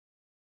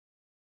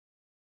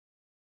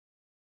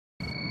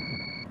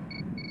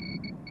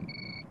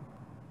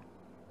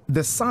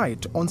The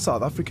sight on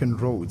South African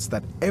roads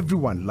that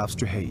everyone loves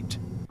to hate.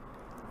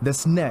 The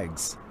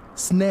snags,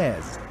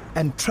 snares,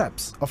 and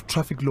traps of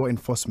traffic law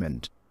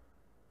enforcement.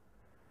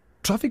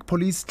 Traffic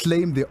police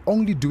claim they're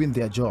only doing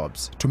their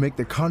jobs to make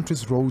the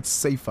country's roads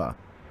safer.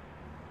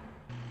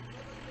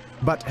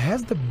 But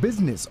has the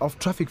business of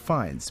traffic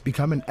fines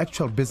become an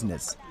actual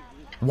business,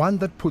 one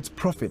that puts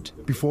profit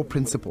before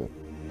principle?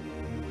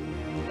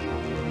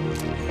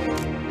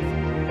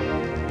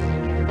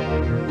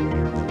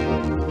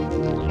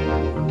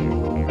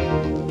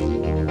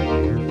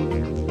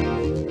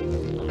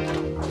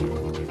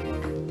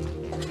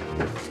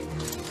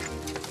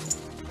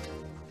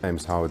 My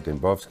name's Howard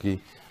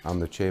Dembowski. I'm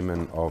the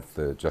chairman of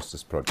the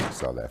Justice Project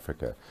South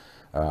Africa.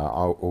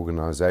 Our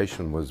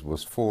organization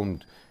was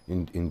formed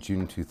in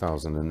June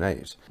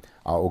 2008.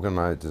 Our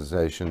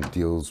organization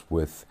deals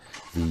with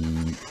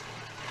the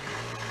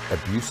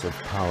abuse of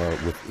power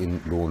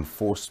within law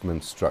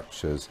enforcement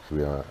structures.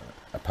 We are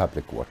a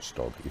public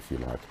watchdog, if you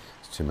like,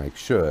 to make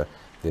sure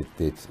that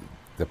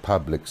the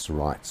public's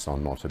rights are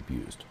not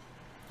abused.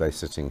 They're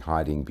sitting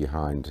hiding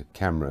behind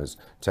cameras,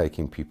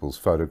 taking people's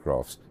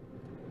photographs.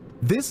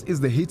 This is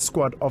the hit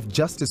squad of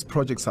Justice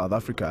Project South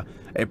Africa,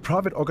 a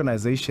private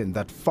organization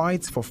that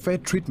fights for fair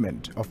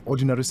treatment of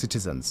ordinary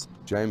citizens.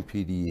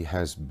 JMPD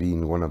has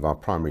been one of our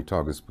primary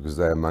targets because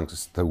they're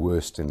amongst the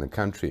worst in the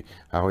country.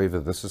 However,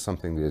 this is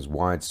something that is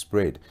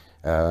widespread.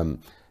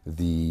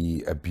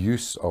 The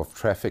abuse of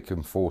traffic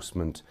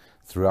enforcement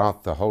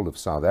throughout the whole of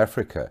South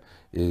Africa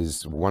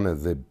is one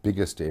of the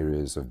biggest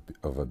areas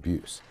of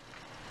abuse.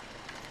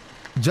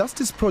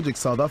 Justice Project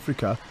South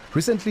Africa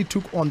recently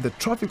took on the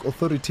traffic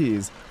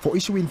authorities for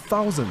issuing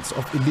thousands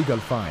of illegal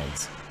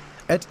fines.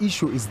 At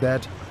issue is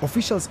that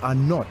officials are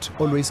not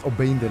always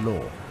obeying the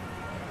law.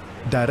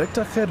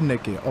 Director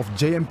Gerneke of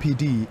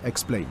JMPD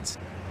explains.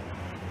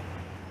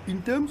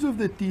 In terms of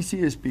the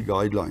TCSP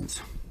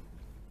guidelines,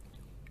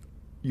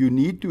 you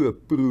need to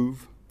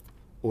approve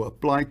or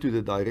apply to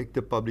the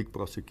Director Public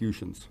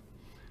Prosecutions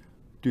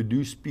to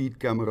do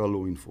speed camera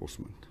law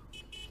enforcement.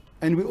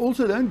 And we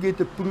also don't get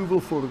approval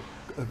for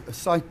a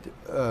site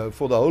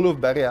for the whole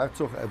of Barry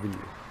Hertzog Avenue.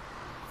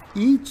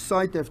 Each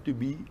site has to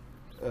be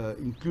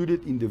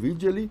included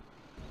individually.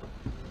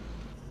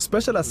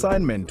 Special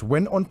assignment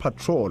went on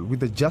patrol with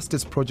the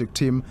Justice Project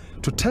team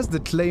to test the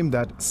claim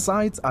that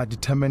sites are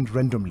determined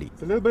randomly.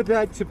 It's a little bit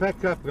late to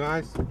pack up,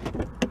 guys.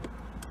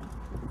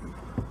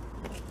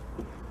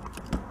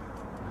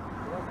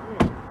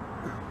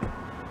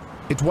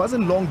 It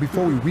wasn't long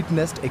before we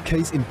witnessed a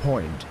case in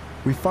point.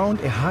 We found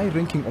a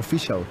high-ranking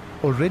official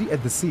already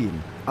at the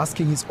scene,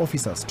 asking his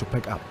officers to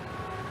pack up.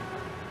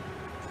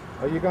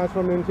 Are you guys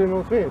from the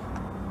Internal Affairs?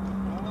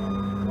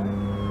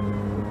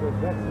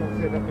 Because that's not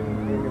set up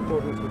in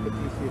accordance with the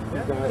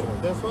TCSP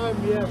guidelines. That's why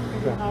I'm here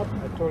picking up.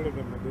 I told them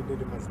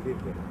they must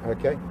leave there.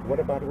 Okay. What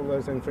about all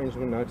those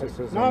infringement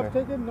notices? No, I've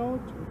taken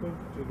note. We're going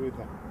to delete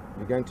them.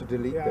 You're going to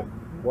delete them?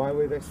 Why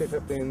were they set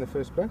up there in the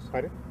first place?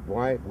 Pardon?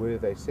 Why were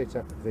they set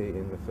up there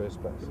in the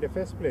first place? In the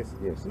first place?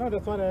 Yes. No,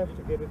 that's why I have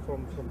to get it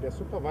from their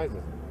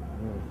supervisors.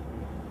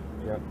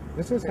 Yeah.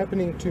 This is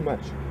happening too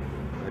much.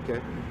 Okay.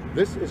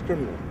 This is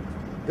criminal.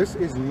 This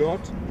is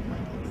not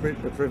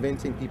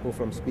preventing people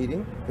from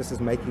speeding. This is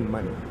making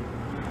money.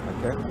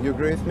 Okay. You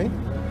agree with me?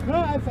 No,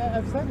 I've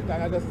said it.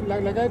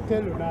 Like I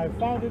tell you, I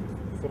found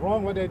it's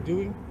wrong what they're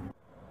doing.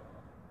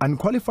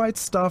 Unqualified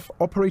staff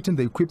operating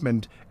the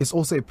equipment is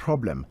also a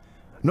problem.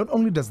 Not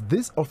only does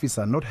this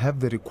officer not have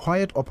the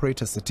required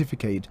operator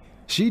certificate,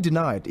 she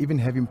denied even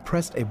having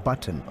pressed a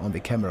button on the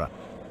camera.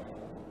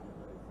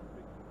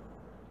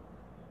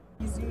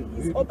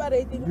 He's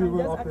operating. You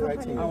were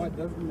operating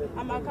it.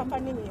 I'm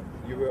accompanying him.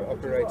 You were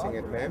operating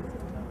it, ma'am.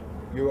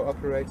 You were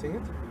operating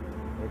it.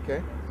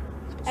 Okay.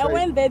 I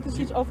went there to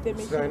switch off the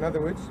machine. So in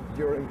other words,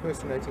 you're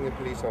impersonating a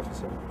police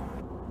officer.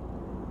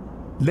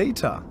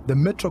 Later, the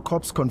Metro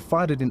Cops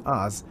confided in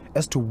us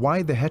as to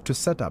why they had to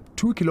set up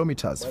 2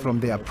 kilometers from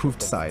their approved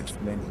site.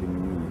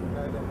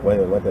 What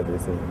are they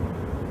saying?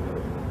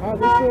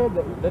 They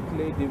said that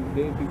lady,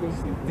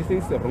 because this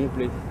is the wrong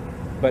place.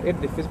 But at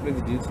the first place,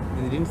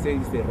 they didn't say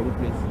it's the wrong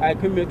place. I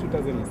came here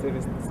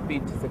 2007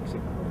 speed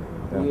section.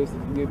 Yeah. We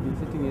have been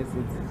sitting here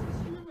since.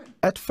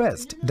 At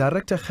first,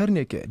 Director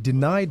Gerneke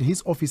denied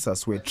his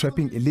officers were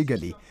trapping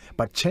illegally,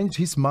 but changed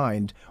his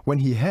mind when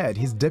he heard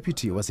his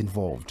deputy was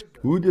involved.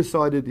 Who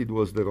decided it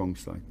was the wrong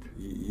site?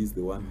 He's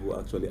the one who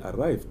actually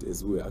arrived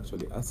as we were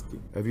actually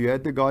asking. Have you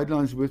had the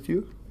guidelines with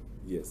you?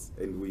 Yes,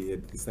 and we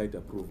had the site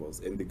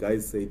approvals. And the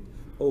guys said,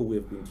 oh, we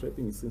have been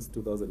trapping since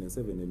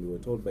 2007, and we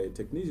were told by a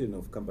technician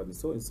of company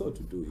so-and-so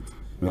to do it.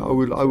 Now,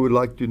 I would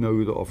like to know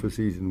who the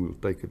officer is, and we'll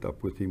take it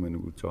up with him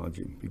and we'll charge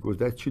him, because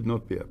that should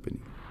not be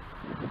happening.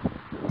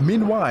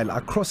 Meanwhile,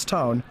 across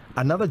town,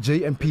 another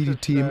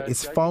JMPD team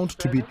is found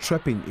to be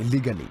trapping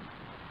illegally.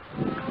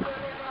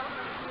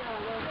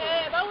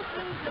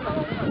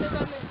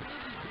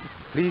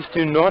 Please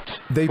do not.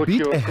 They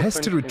beat a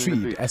hasty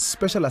retreat as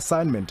special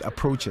assignment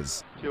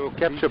approaches. Your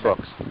capture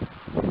box.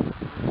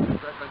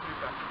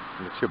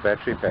 It's your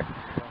battery pack.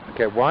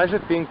 Okay, why is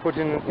it being put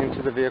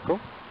into the vehicle?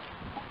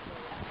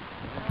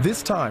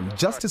 This time,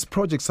 Justice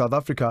Project South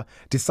Africa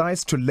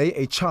decides to lay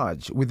a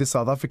charge with the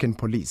South African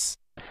police.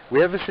 We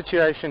have a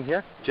situation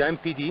here.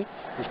 JMPD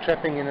is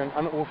trapping in an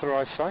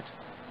unauthorized site.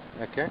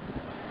 Okay,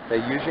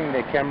 they're using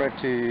their camera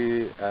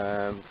to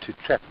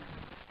trap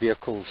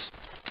vehicles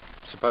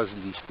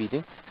supposedly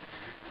speeding.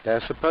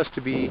 They're supposed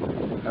to be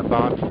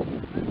about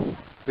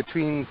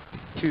between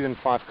 2 and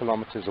 5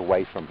 kilometers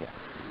away from here.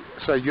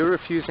 So you're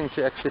refusing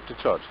to accept a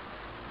charge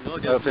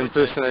of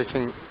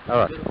impersonating?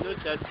 All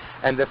right.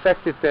 And the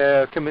fact that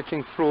they're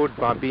committing fraud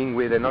by being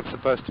where they're not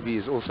supposed to be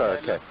is also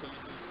okay?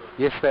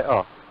 Yes, they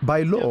are.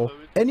 By law,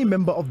 any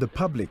member of the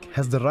public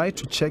has the right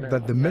to check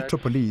that the Metro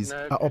Police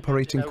are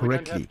operating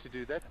correctly.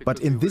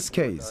 But in this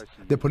case,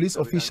 the police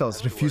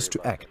officials refuse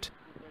to act.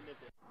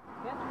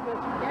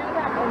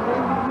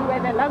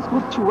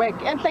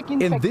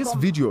 In this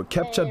video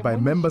captured by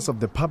members of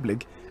the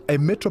public, a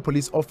Metro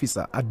Police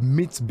officer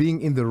admits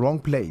being in the wrong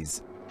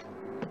place.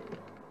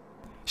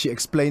 She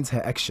explains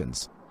her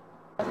actions.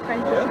 Because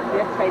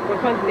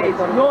there is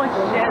no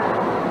shell.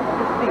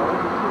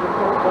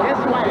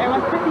 That's why I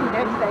was sitting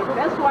that side.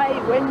 That's why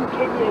when you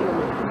came here,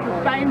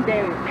 you find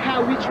the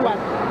car which was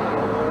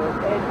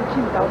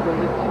pushing down the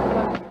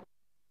hill.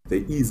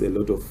 There is a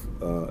lot of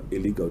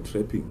illegal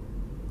trapping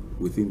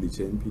within the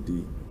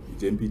JMPD.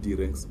 The JMPD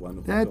ranks one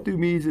of that to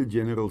me is a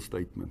general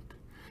statement.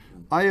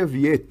 I have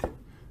yet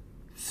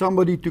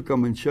somebody to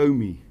come and show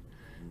me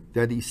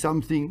that is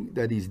something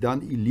that is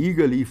done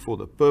illegally for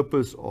the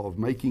purpose of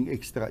making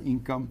extra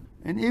income.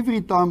 And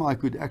every time I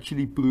could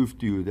actually prove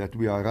to you that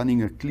we are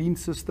running a clean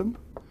system.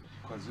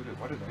 What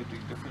are they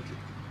doing differently?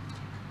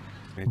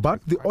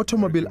 But the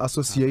Automobile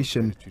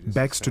Association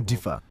begs to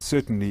differ.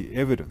 Certainly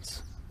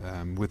evidence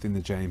within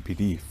the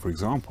JMPD, for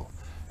example,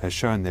 has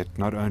shown that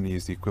not only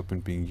is the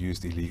equipment being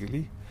used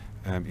illegally,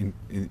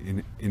 in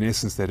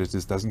essence that it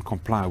just doesn't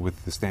comply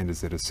with the standards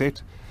that are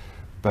set,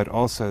 but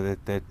also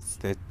that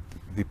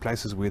the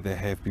places where they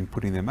have been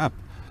putting them up,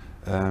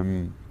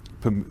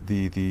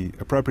 the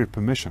appropriate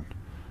permission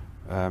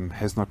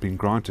has not been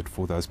granted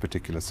for those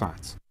particular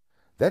sites.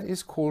 That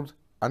is called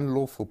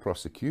unlawful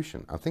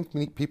prosecution. I think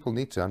people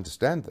need to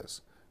understand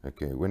this.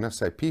 Okay, when I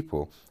say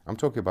people, I'm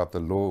talking about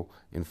the law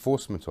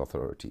enforcement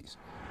authorities.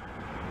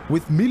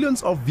 With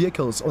millions of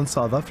vehicles on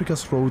South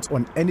Africa's roads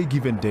on any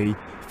given day,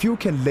 few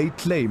can lay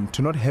claim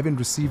to not having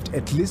received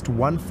at least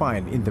one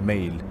fine in the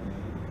mail.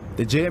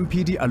 The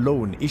JMPD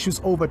alone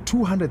issues over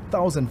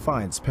 200,000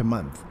 fines per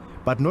month,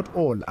 but not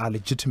all are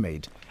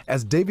legitimate,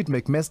 as David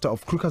McMaster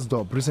of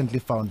Krugersdorp recently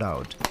found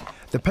out.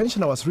 The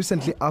pensioner was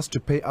recently asked to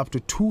pay up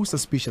to 2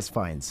 suspicious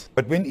fines.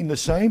 But when in the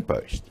same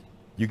post,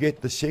 you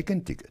get the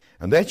second ticket,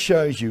 and that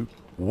shows you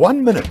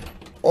 1 minute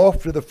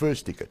after the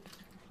first ticket,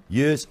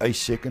 here's a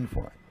second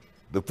fine.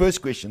 The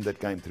first question that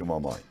came through my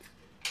mind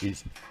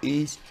is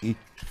it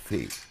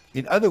fair?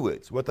 In other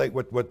words, what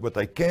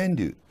they can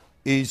do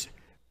is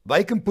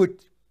they can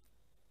put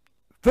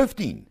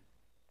 15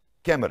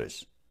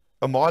 cameras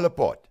a mile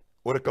apart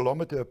or a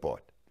kilometer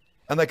apart,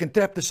 and they can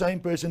trap the same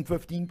person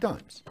 15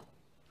 times.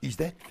 Is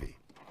that fair?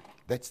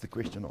 That's the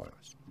question I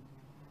ask.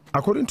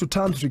 According to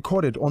times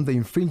recorded on the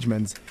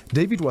infringements,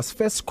 David was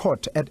first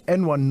caught at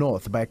N1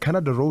 North by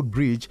Canada Road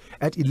Bridge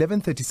at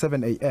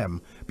 11:37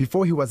 a.m.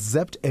 before he was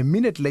zapped a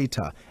minute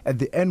later at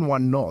the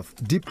N1 North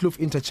Diepkloof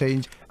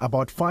interchange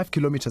about 5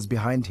 kilometers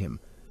behind him.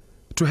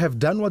 To have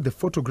done what the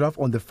photograph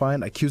on the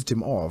fine accused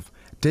him of,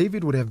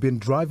 David would have been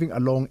driving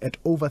along at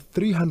over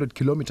 300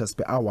 kilometers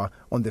per hour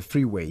on the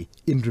freeway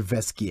in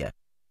reverse gear.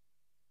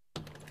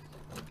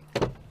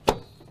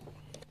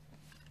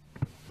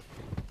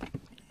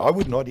 I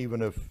would not even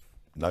have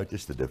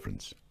noticed the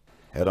difference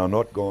had I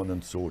not gone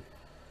and sought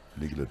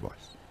legal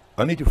advice.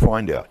 Only to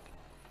find out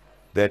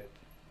that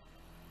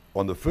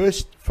on the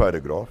first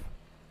photograph,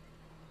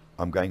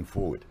 I'm going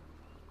forward.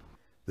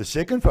 The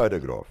second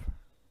photograph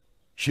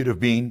should have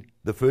been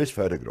the first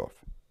photograph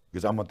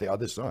because I'm on the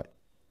other side.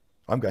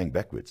 I'm going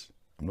backwards.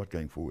 I'm not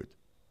going forward.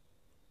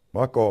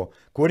 My car,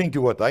 according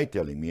to what they're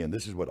telling me, and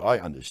this is what I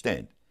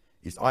understand,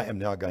 is I am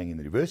now going in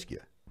reverse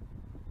gear.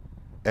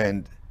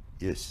 And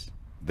yes,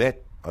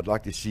 that I'd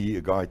like to see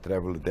a guy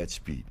travel at that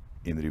speed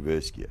in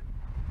reverse gear.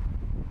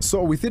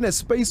 So within a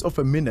space of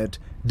a minute,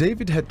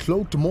 David had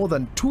cloaked more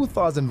than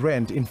 2,000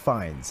 rand in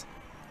fines.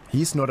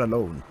 He's not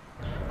alone.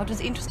 What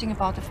is interesting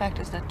about the fact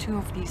is that 2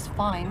 of these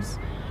fines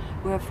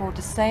were for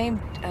the same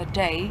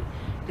day,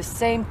 the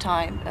same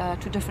time,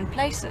 to different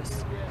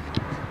places.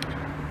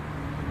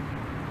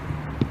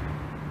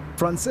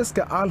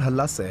 Francesca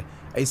Al-Halasse,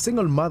 a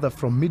single mother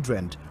from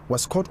Midrand,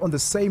 was caught on the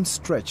same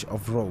stretch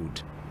of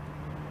road.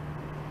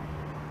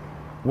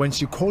 When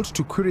she called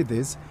to query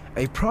this,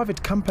 a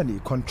private company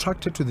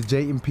contracted to the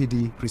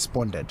JMPD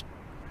responded.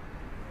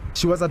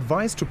 She was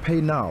advised to pay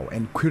now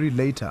and query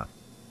later.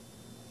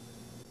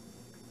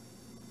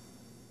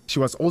 She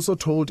was also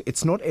told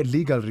it's not a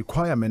legal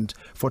requirement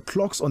for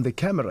clocks on the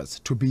cameras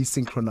to be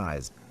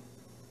synchronized.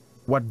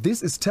 What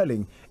this is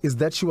telling is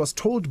that she was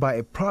told by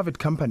a private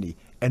company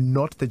and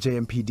not the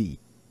JMPD.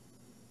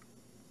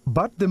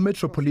 But the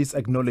Metro Police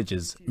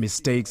acknowledges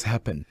mistakes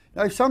happen.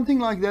 Now, if something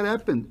like that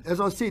happened, as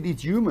I said,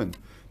 it's human.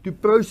 To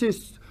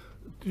process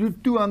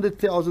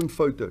 200,000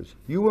 photos,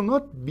 you will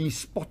not be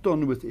spot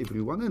on with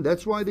everyone, and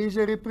that's why there's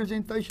a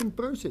representation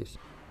process.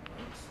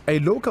 A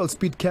local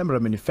speed camera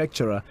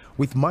manufacturer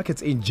with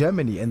markets in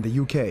Germany and the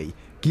UK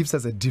gives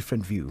us a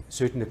different view.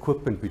 Certain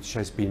equipment which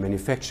has been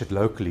manufactured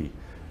locally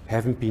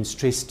haven't been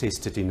stress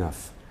tested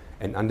enough,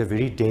 and under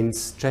very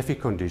dense traffic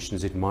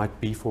conditions it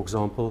might be, for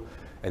example,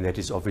 and that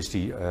is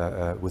obviously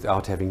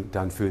without having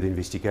done further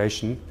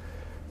investigation,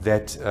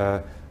 that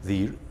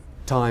the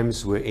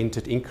times were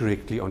entered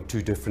incorrectly on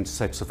two different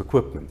sets of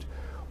equipment,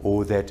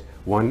 or that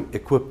one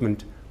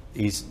equipment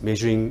is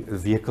measuring the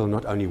vehicle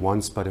not only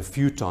once but a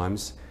few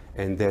times,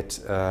 and that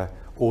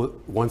or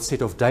one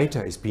set of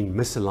data is being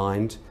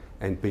misaligned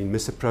and being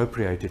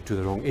misappropriated to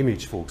the wrong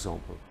image, for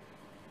example.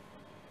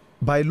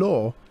 By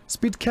law,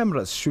 speed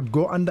cameras should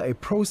go under a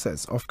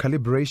process of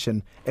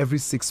calibration every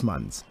 6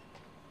 months.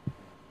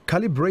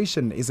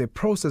 Calibration is a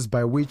process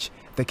by which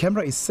the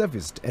camera is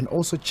serviced and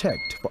also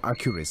checked for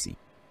accuracy.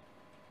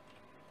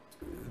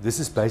 This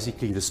is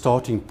basically the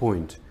starting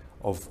point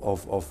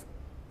of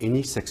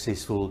any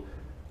successful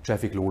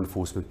traffic law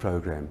enforcement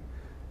program.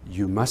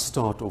 You must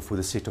start off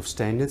with a set of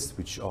standards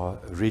which are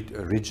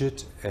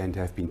rigid and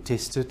have been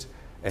tested,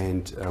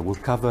 and will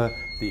cover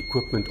the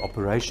equipment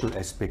operational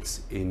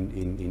aspects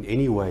in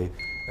any way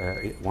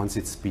once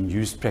it's been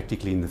used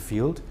practically in the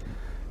field,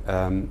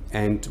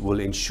 and will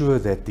ensure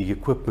that the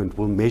equipment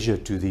will measure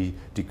to the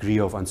degree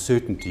of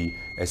uncertainty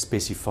as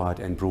specified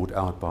and brought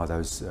out by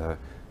those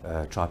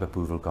tribe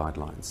approval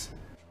guidelines.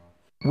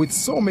 With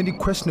so many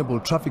questionable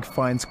traffic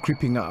fines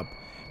creeping up,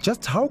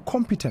 just how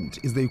competent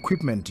is the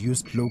equipment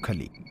used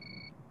locally?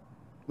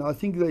 Now, I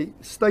think the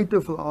state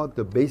of the art,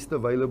 the best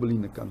available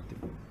in the country.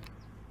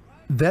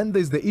 Then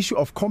there's the issue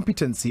of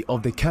competency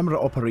of the camera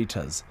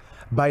operators.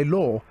 By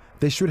law,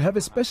 they should have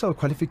a special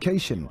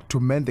qualification to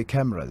man the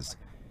cameras.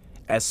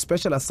 As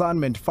Special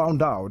Assignment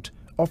found out,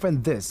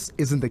 often this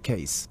isn't the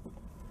case.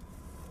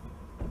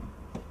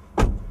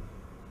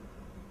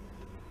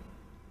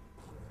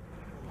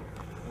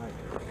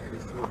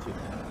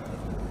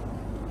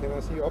 Can I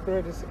see your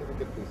operator's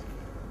certificate, please?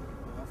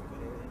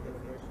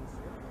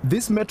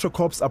 This Metro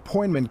Corps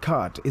appointment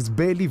card is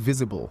barely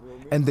visible,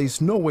 and there's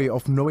no way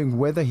of knowing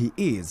whether he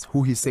is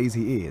who he says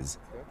he is.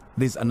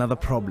 There's another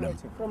problem.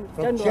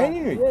 From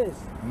January? Yes.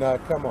 No,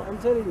 come on. I'm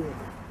telling you.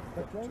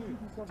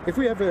 If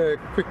we have a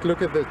quick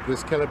look at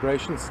this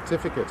calibration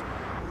certificate,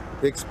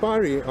 the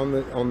expiry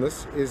on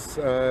this is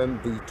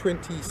the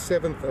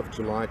 27th of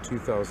July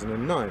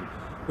 2009,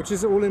 which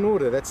is all in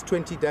order. That's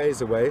 20 days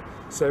away,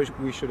 so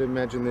we should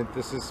imagine that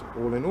this is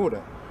all in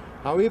order.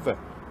 However,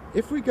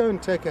 if we go and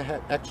take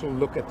an actual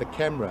look at the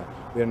camera,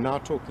 we are now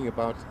talking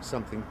about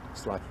something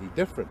slightly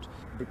different.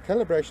 The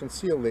calibration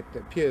seal that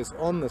appears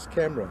on this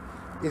camera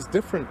is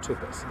different to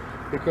this,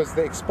 because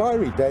the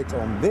expiry date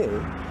on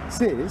there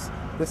says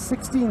the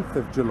 16th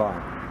of July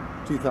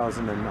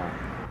 2009.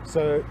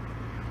 So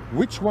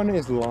which one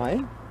is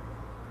lying?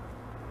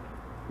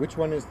 Which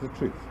one is the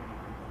truth?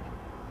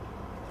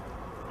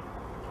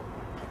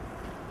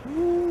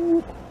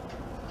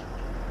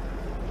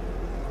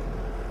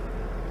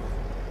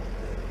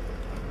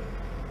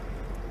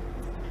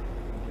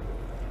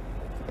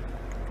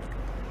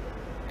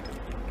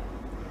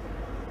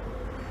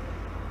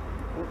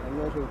 I'm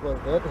not sure, because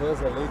that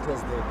has a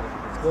latest date.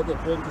 It's got the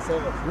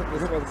 27th.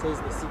 This one says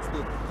the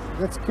 16th.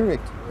 That's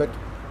correct, but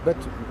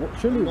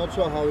surely... I'm not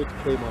sure how it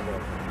came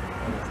about.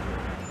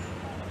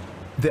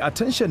 The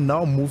attention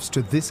now moves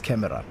to this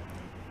camera.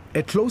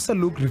 A closer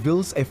look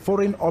reveals a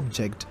foreign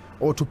object,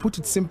 or to put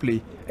it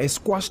simply, a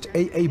squashed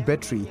AA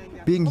battery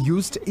being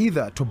used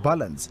either to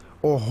balance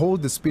or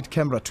hold the speed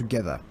camera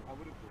together.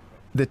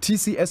 The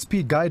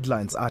TCSP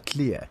guidelines are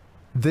clear.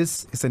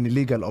 This is an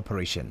illegal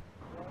operation.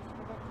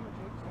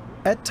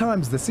 At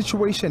times, the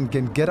situation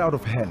can get out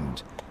of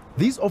hand.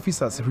 These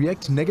officers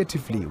react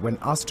negatively when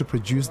asked to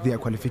produce their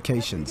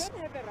qualifications.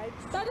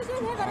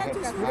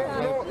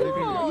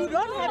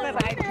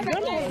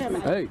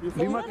 Hey,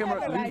 leave my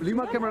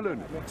camera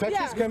alone. Touch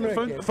his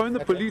camera. Phone the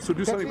police or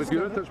do something, but you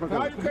don't touch my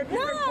camera. You can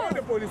call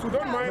the police. We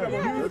don't mind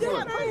about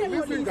it.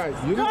 Listen, guys.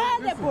 Call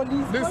the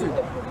police. Listen.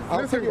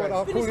 I'll tell you what.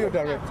 I'll call your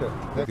director.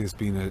 There's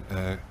been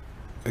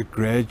a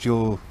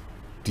gradual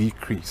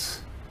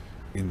decrease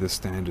in the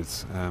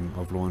standards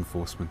of law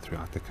enforcement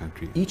throughout the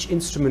country. Each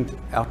instrument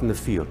out in the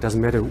field, doesn't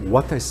matter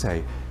what they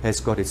say, has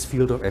got its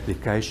field of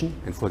application,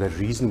 and for that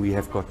reason we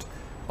have got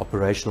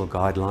operational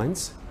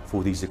guidelines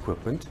for these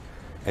equipment.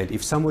 And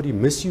if somebody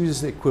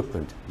misuses the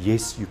equipment,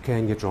 yes, you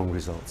can get wrong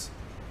results.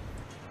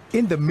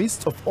 In the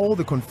midst of all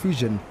the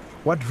confusion,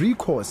 what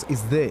recourse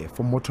is there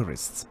for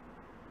motorists?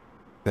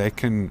 They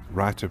can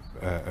write a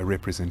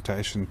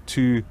representation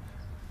to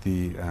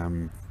the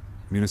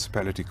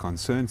municipality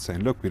concerned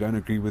saying, look, we don't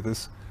agree with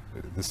this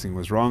thing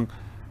was wrong,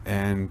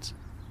 and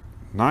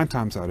 9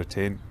 times out of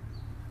 10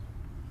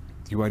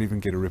 you won't even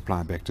get a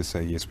reply back to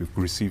say, yes, we've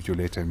received your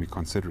letter and we're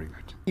considering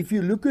it. If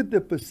you look at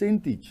the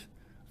percentage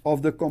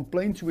of the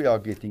complaints we are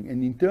getting,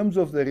 and in terms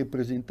of the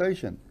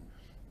representation,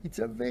 it's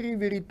a very,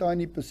 very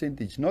tiny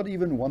percentage, not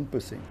even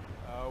 1%.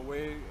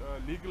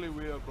 Legally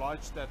we are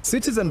obliged that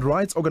Citizen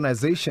rights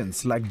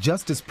organizations like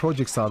Justice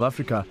Project South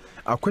Africa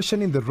are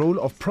questioning the role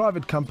of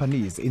private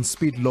companies in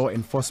speed law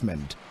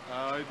enforcement.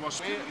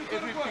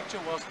 every picture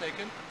was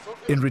taken.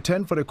 In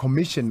return for a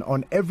commission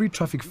on every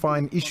traffic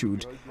fine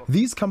issued,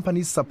 these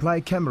companies supply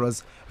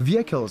cameras,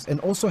 vehicles and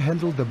also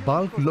handle the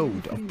bulk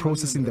load of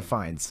processing the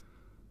fines.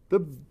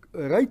 The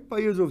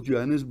ratepayers of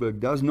Johannesburg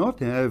does not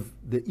have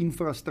the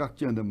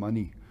infrastructure and the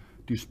money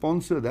to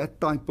sponsor that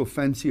type of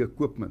fancy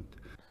equipment.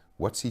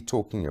 What's he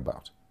talking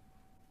about?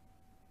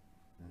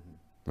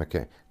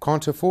 Okay,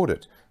 can't afford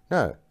it.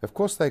 No, of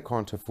course they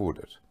can't afford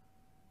it.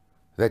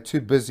 They're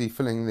too busy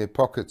filling their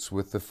pockets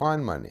with the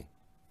fine money.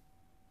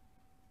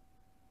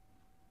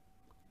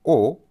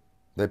 Or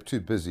they're too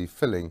busy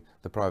filling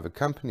the private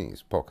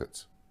company's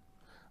pockets.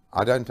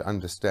 I don't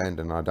understand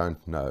and I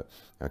don't know.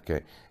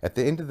 Okay, at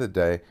the end of the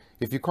day,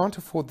 if you can't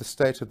afford the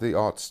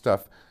state-of-the-art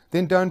stuff,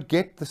 then don't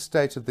get the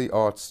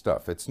state-of-the-art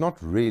stuff. It's not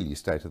really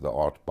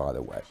state-of-the-art, by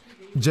the way.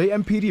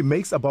 JMPD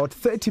makes about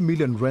 30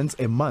 million rands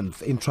a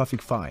month in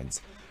traffic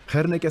fines.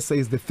 Gerneke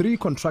says the three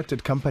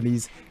contracted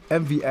companies,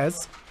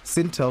 MVS,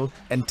 Sintel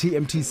and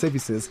TMT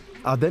Services,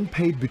 are then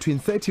paid between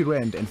 30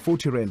 rand and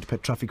 40 rand per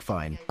traffic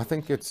fine. I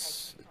think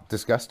it's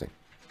disgusting,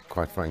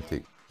 quite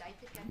frankly.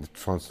 It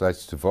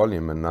translates to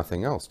volume and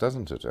nothing else,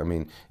 doesn't it? I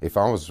mean, if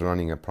I was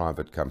running a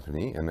private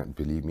company, and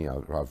believe me,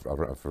 I've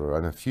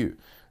run a few,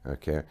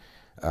 okay,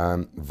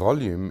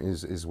 volume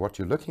is what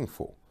you're looking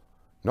for.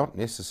 Not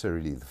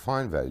necessarily the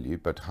fine value,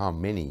 but how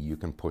many you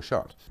can push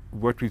out.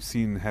 What we've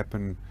seen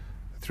happen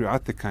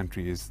throughout the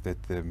country is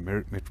that the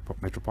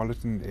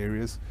metropolitan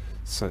areas,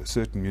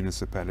 certain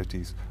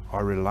municipalities,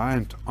 are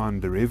reliant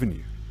on the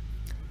revenue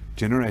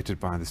generated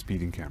by the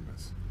speeding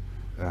cameras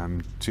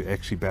to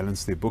actually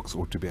balance their books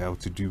or to be able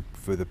to do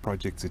further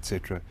projects,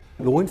 etc.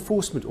 Law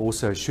enforcement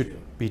also should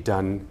be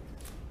done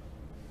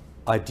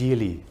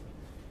ideally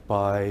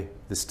by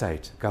the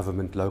state,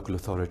 government, local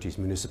authorities,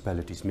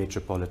 municipalities,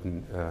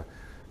 metropolitan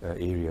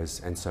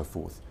areas and so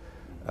forth.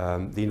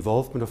 The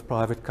involvement of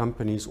private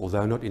companies,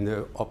 although not in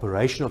the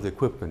operation of the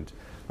equipment,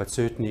 but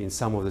certainly in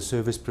some of the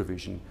service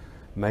provision,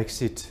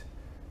 makes it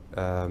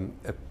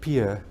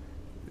appear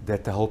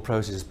that the whole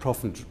process is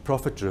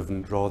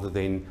profit-driven rather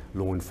than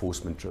law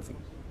enforcement-driven.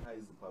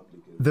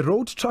 The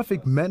Road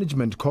Traffic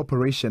Management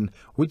Corporation,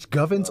 which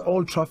governs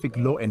all traffic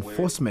law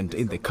enforcement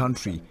in the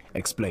country,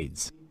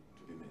 explains.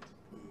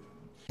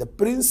 The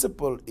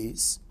principle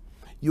is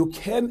you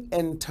can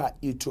enter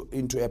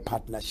into a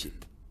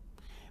partnership,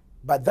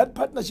 but that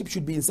partnership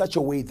should be in such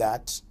a way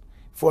that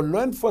for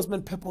law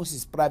enforcement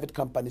purposes, private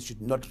companies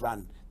should not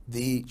run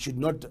the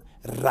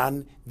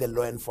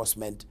law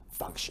enforcement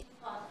function.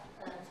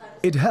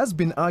 It has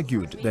been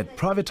argued that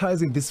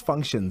privatizing these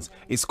functions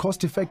is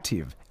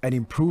cost-effective and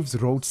improves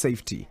road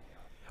safety.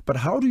 But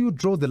how do you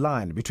draw the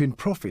line between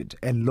profit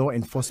and law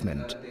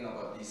enforcement?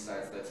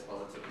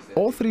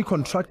 All three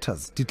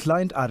contractors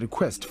declined our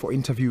request for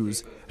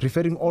interviews,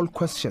 referring all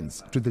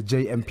questions to the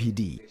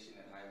JMPD.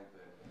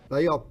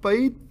 They are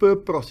paid per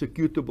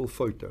prosecutable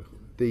photo.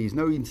 There is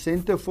no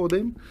incentive for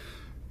them.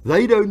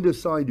 They don't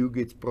decide who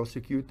gets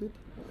prosecuted.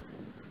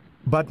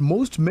 But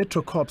most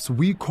metro cops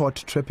we caught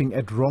trapping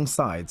at wrong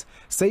sides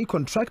say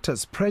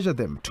contractors pressure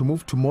them to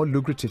move to more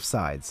lucrative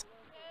sides.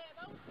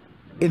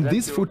 In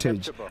this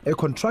footage, a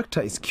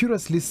contractor is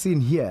curiously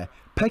seen here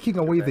packing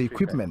away the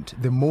equipment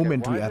the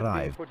moment we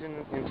arrive.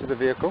 Into the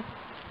vehicle.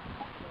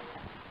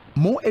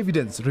 More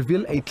evidence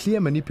reveal a clear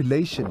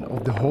manipulation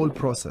of the whole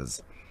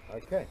process.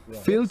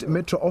 Field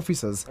metro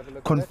officers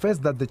confess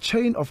that the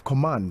chain of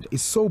command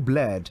is so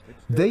blurred,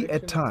 they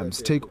at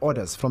times take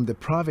orders from the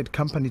private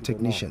company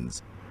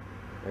technicians.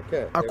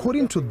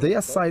 According to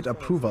their site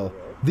approval,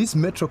 these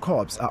metro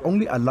cops are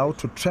only allowed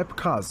to trap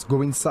cars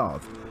going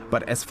south,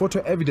 but as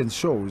photo evidence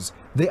shows,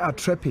 they are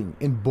trapping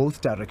in both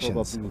directions.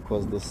 Probably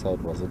because this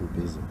side wasn't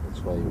busy,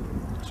 that's why you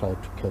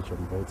tried to catch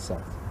on both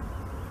sides.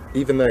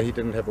 Even though he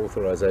didn't have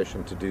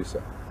authorization to do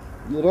so?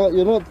 You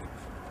know,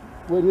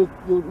 when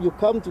you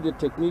come to the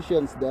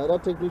technicians, the other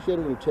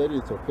technician will tell you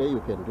it's okay,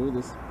 you can do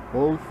this,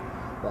 both.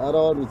 The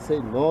other one will say,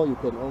 no, you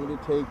can only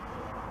take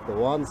the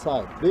one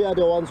side. They are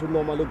the ones who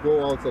normally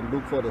go out and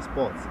look for the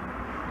spots.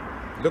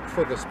 Look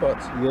for the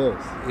spots?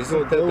 Yes.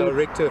 Isn't the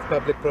Director of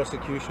Public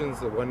Prosecutions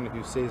the one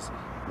who says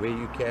where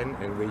you can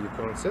and where you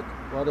can't sit?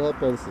 What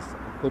happens is,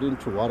 according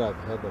to what I've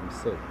heard them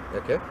say,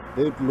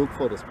 they would look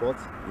for the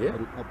spots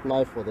and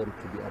apply for them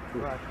to be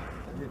approved.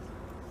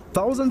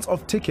 Thousands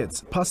of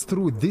tickets pass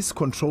through this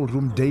control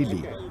room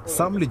daily,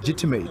 some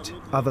legitimate,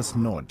 others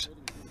not.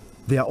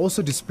 They are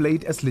also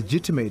displayed as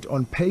legitimate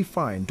on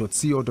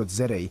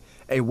payfine.co.za,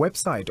 a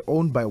website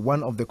owned by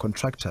one of the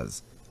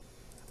contractors.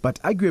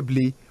 But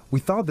arguably,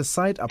 without the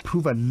site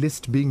approval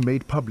list being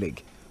made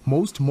public,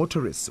 most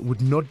motorists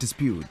would not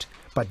dispute,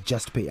 but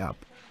just pay up.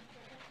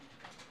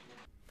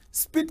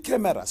 Speed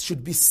cameras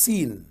should be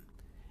seen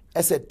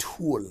as a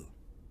tool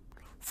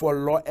for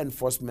law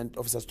enforcement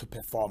officers to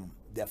perform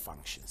their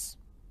functions.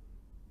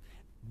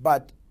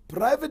 But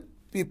private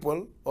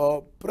people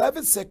or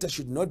private sector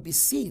should not be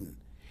seen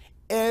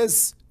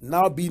as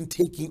now being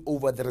taking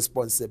over the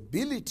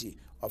responsibility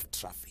of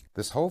traffic.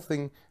 This whole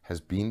thing has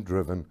been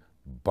driven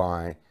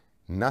by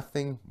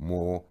nothing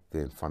more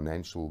than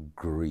financial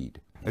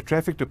greed. A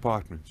traffic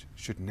department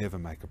should never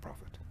make a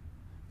profit.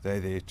 They're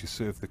there to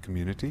serve the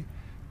community,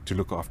 to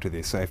look after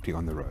their safety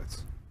on the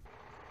roads.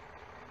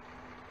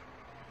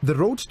 The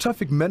Road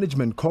Traffic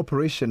Management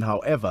Corporation,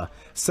 however,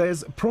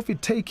 says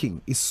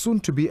profit-taking is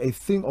soon to be a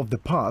thing of the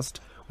past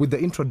with the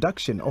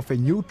introduction of a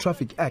new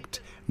traffic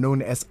act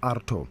known as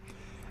ARTO.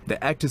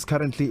 The act is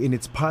currently in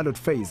its pilot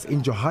phase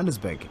in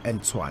Johannesburg and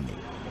Tshwane.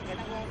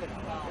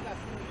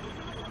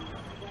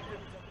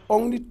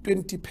 Only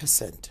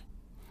 20%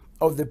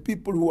 of the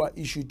people who are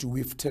issued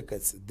with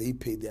tickets, they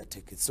pay their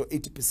tickets. So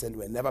 80%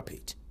 were never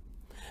paid.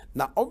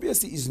 Now,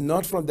 obviously, it's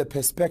not from the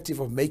perspective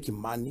of making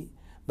money,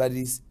 but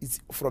it's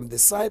from the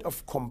side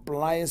of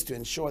compliance to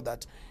ensure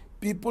that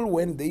people,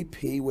 when they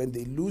pay, when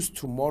they lose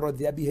tomorrow,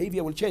 their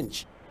behavior will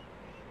change.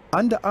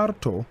 Under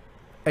ARTO,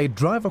 a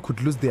driver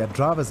could lose their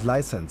driver's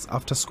license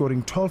after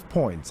scoring 12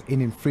 points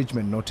in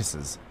infringement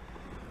notices.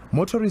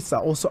 Motorists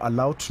are also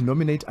allowed to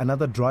nominate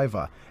another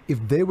driver if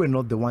they were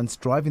not the ones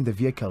driving the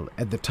vehicle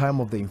at the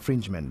time of the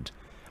infringement.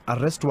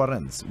 Arrest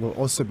warrants will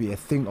also be a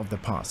thing of the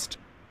past.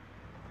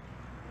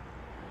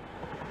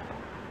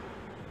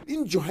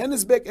 In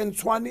Johannesburg and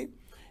Tshwane,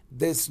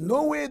 there's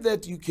no way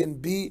that you can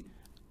be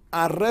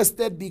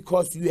arrested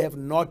because you have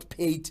not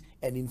paid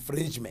an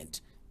infringement.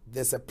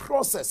 There's a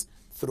process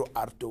through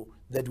ARTO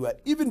that we are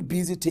even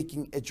busy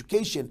taking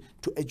education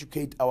to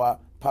educate our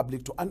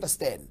public to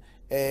understand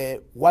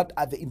what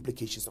are the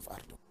implications of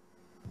ARTO.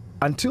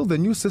 Until the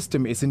new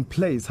system is in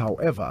place,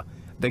 however,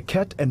 the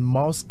cat and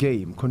mouse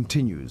game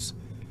continues.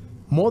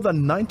 More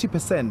than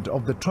 90%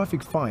 of the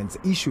traffic fines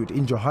issued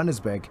in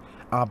Johannesburg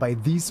are by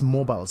these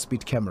mobile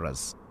speed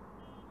cameras.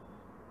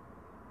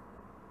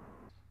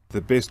 The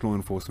best law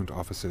enforcement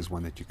officer is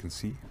one that you can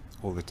see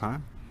all the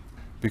time,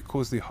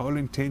 because the whole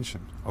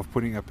intention of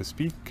putting up a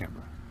speed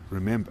camera,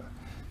 remember,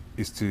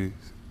 is to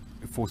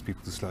force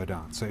people to slow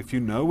down. So if you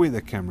know where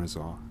the cameras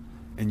are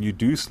and you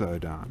do slow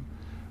down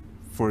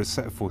for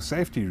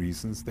safety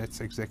reasons, that's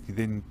exactly,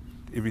 then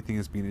everything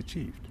has been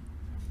achieved.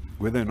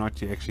 Whether or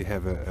not you actually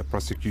have a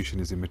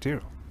prosecution is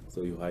immaterial.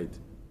 So you hide?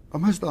 I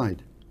must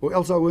hide, or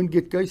else I won't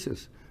get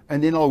cases.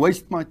 And then I'll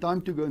waste my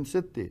time to go and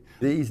sit there.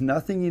 There is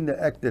nothing in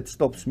the act that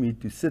stops me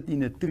to sit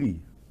in a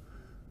tree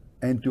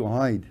and to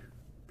hide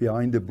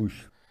behind the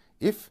bush.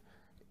 If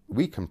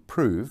we can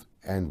prove,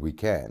 and we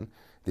can,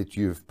 that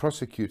you've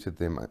prosecuted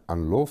them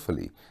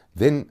unlawfully,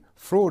 then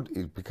fraud,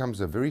 it becomes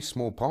a very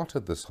small part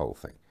of this whole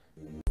thing.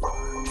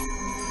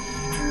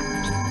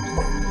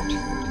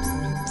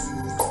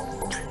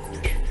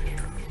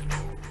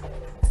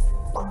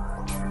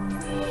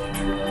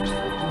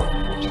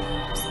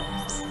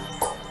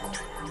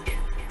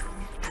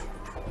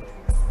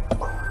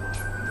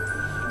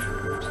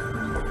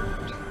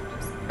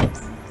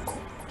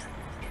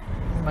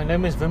 My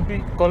name is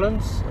Wimpy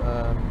Collins.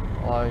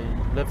 I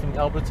live in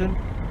Alberton.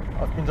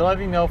 I've been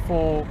driving now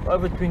for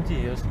over 20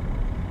 years,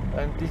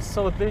 and it's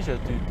so a pleasure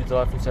to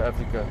drive in South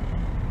Africa.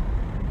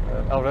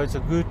 Our roads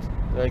are good,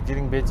 they're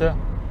getting better,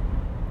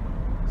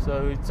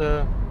 so it's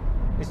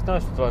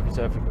nice to drive in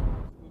South Africa.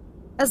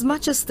 As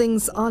much as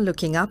things are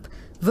looking up,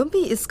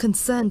 Wimpy is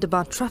concerned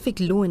about traffic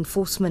law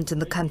enforcement in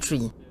the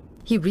country.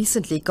 He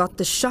recently got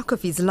the shock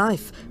of his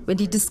life when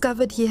he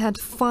discovered he had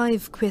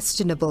 5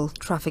 questionable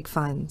traffic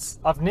fines.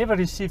 I've never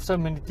received so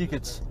many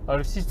tickets. I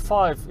received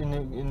 5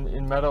 in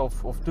a matter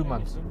of 2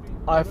 months.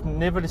 I've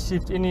never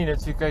received any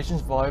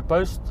notifications via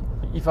post.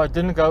 If I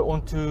didn't go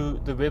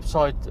onto the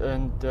website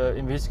and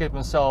investigate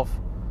myself,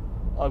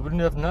 I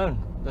wouldn't have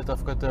known that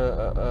I've got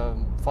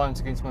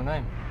fines against my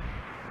name.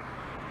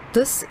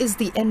 This is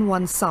the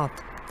N1 South,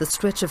 the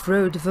stretch of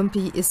road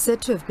Wimpy is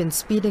said to have been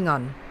speeding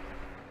on.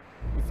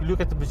 If you look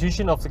at the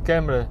position of the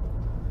camera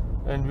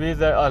and where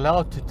they are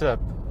allowed to trap,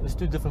 it's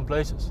 2 different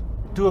places.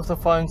 2 of the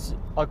fines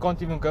I can't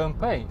even go and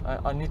pay.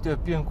 I need to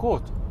appear in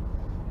court,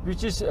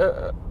 which is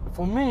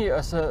for me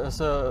as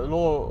a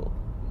law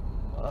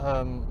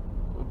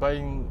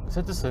obeying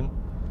citizen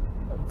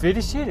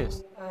very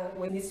serious.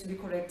 What needs to be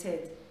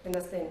corrected,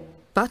 understand?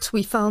 But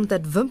we found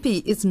that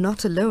Wimpy is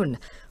not alone.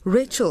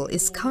 Rachel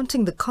is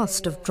counting the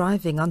cost of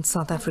driving on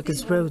South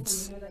Africa's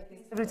roads.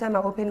 Every time I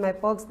open my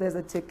box, there's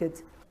a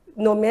ticket.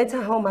 No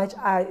matter how much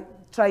I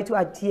try to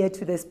adhere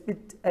to the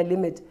speed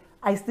limit,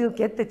 I still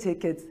get the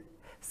tickets.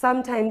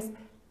 Sometimes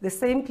the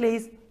same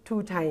place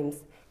 2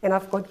 times, and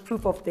I've got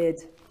proof of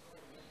that.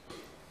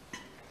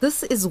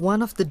 This is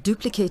one of the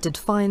duplicated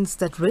fines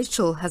that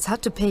Rachel has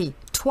had to pay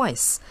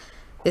twice.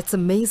 It's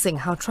amazing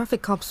how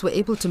traffic cops were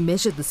able to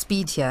measure the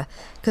speed here,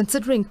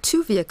 considering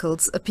 2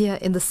 vehicles appear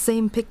in the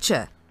same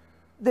picture.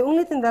 The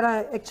only thing that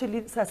I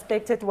actually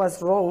suspected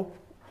was wrong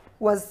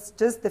was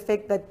just the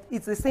fact that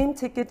it's the same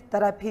ticket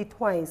that I paid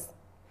twice.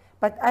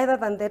 But other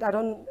than that, I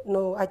don't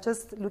know. I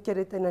just look at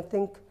it and I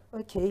think,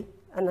 okay,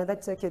 another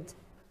ticket.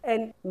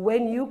 And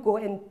when you go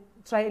and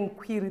try and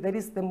query. That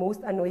is the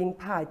most annoying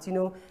part, you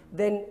know.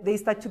 Then they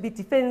start to be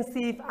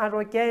defensive,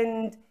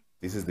 arrogant.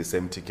 This is the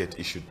same ticket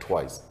issued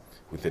twice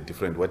with a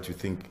different, what you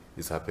think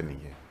is happening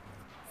here?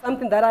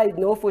 Something that I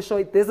know for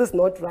sure, this is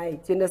not right,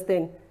 you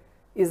understand?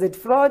 Is it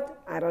fraud?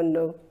 I don't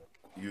know.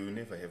 You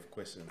never have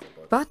questions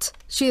about. But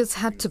she has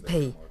had to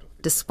pay,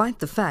 despite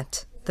the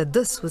fact that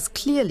this was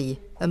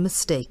clearly a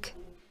mistake.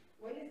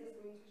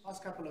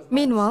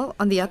 Meanwhile,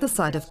 on the other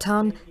side of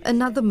town,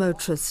 another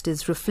motorist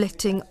is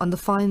reflecting on the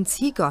fines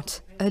he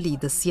got early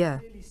this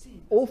year.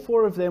 All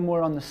four of them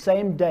were on the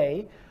same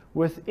day,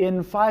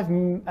 within 5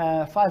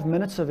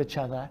 minutes of each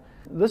other.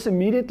 This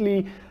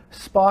immediately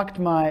sparked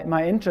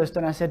my interest,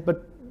 and I said,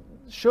 but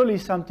surely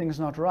something's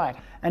not right.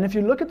 And if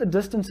you look at the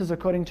distances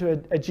according to a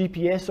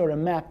GPS or a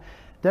map,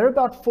 they're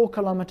about 4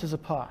 kilometers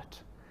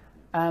apart.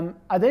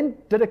 I then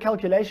did a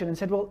calculation and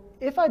said, well,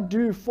 if I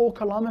do 4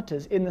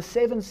 kilometers in the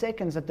 7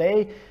 seconds that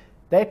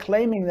they're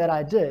claiming that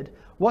I did,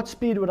 what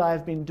speed would I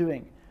have been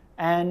doing?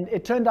 And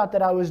it turned out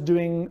that I was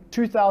doing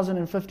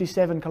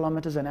 2,057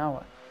 kilometers an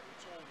hour.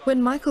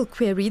 When Michael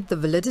queried the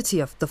validity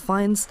of the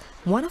fines,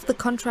 one of the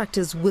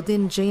contractors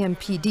within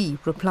JMPD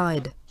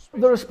replied.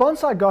 The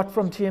response I got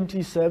from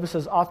TMT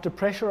services after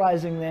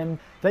pressurizing them,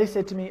 they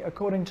said to me,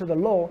 according to the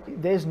law,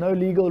 there's no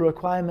legal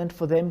requirement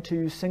for them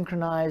to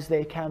synchronize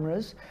their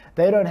cameras.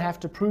 They don't have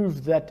to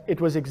prove that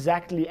it was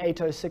exactly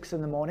 8:06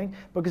 in the morning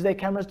because their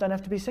cameras don't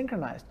have to be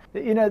synchronized.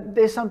 You know,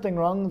 there's something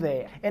wrong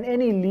there. In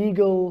any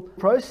legal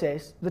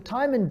process, the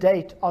time and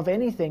date of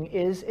anything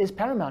is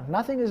paramount.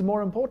 Nothing is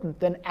more important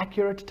than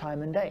accurate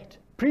time and date.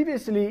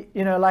 Previously,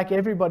 you know, like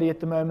everybody at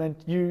the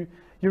moment, you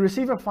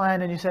receive a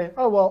fine and you say,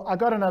 oh, well, I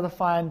got another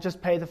fine,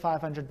 just pay the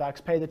 500 bucks,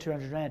 pay the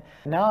 200 rand.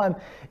 Now,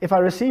 if I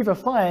receive a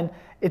fine,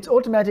 it's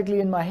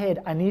automatically in my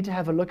head, I need to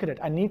have a look at it.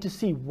 I need to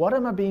see, what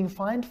am I being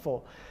fined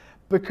for?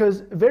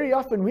 Because very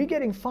often we're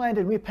getting fined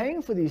and we're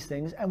paying for these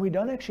things and we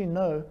don't actually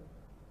know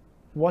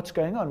what's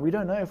going on. We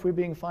don't know if we're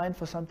being fined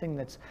for something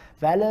that's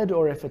valid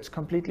or if it's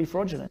completely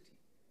fraudulent.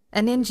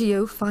 An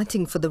NGO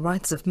fighting for the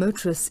rights of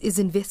motorists is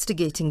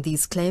investigating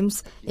these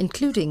claims,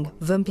 including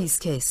Wimpy's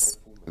case.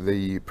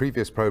 The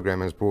previous program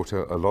has brought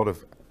a lot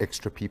of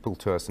extra people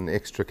to us and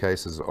extra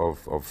cases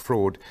of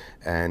fraud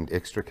and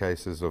extra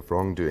cases of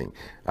wrongdoing.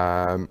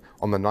 On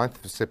the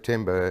 9th of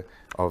September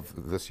of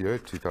this year,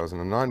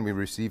 2009, we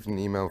received an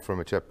email from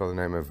a chap by the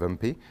name of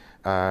Wimpy,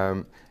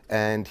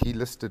 and he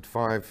listed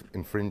 5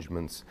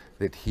 infringements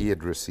that he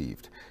had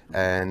received.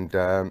 And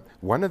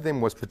one of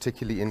them was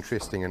particularly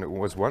interesting, and it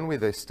was one where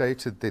they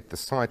stated that the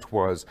site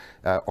was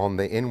on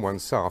the N1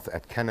 South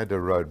at Canada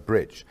Road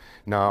Bridge.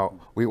 Now,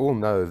 we all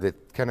know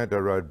that Canada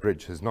Road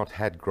Bridge has not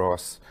had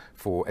grass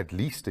for at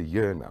least a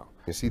year now.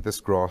 You see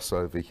this grass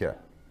over here,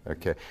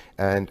 okay?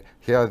 And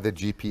here are the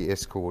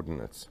GPS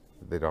coordinates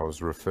that I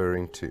was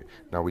referring to.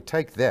 Now, we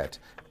take that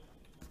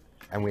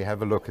and we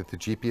have a look at the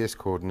GPS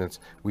coordinates,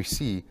 we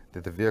see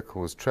that the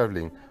vehicle was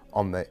traveling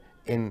on the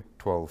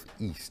N12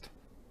 East,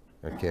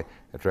 okay,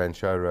 at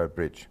Rancho Road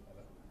Bridge,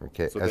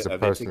 okay, so as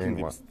opposed to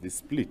N1. The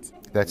split?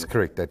 That's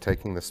correct, they're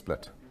taking the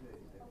split.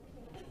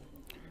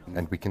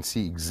 And we can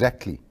see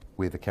exactly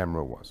where the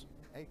camera was.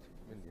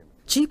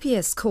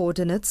 GPS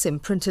coordinates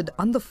imprinted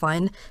on the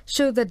fine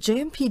show that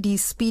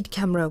JMPD's speed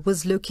camera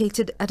was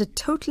located at a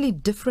totally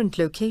different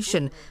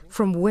location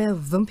from where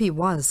Wimpy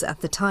was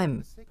at the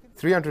time.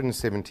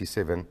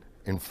 377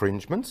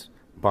 infringements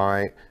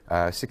by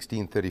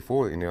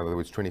 16:34, in other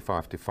words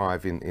 25 to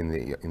 5 in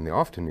the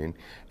afternoon,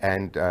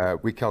 and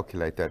we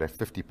calculate that at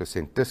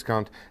 50%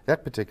 discount.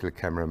 That particular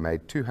camera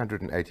made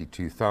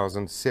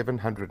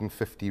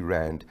 282,750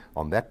 rand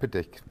on that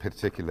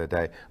particular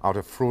day out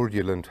of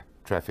fraudulent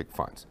traffic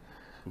fines.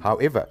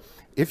 However,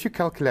 if you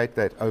calculate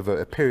that over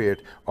a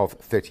period of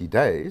 30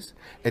 days,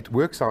 it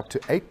works out to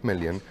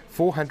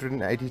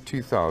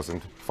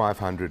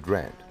 8,482,500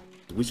 rand.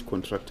 Which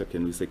contractor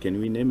can we say? Can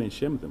we name and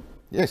shame them?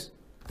 Yes.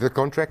 The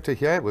contractor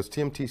here was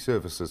TMT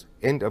Services.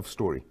 End of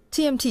story.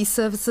 TMT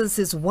Services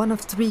is one of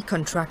 3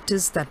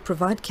 contractors that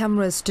provide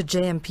cameras to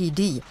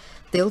JMPD.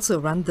 They also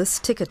run this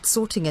ticket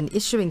sorting and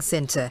issuing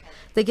center.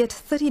 They get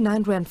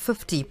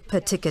R39.50 per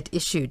ticket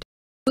issued.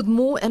 With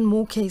more and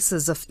more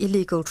cases of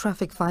illegal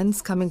traffic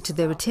fines coming to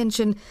their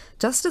attention,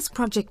 Justice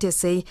Project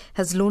SA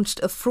has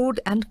launched a fraud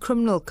and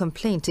criminal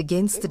complaint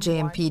against the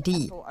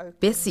JMPD.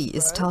 Bessie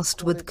is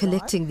tasked with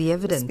collecting the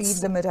evidence. The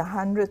speed limit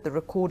 100, the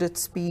recorded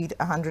speed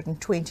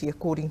 120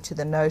 according to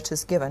the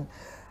notice given.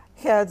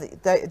 Here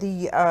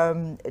the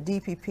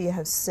DPP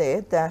has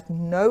said that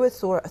no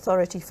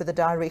authority for the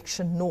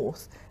direction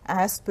north,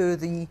 as per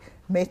the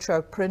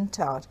Metro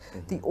printout,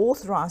 the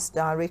authorised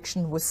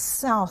direction was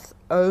south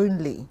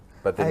only.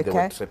 But then they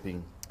were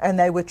trapping. And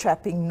they were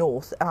trapping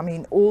north. I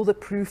mean, all the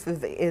proof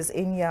is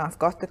in here. I've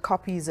got the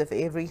copies of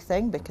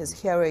everything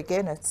because here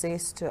again it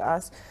says to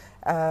us,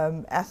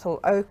 Athol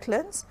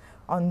Oaklands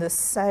on the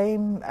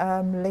same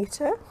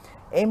letter,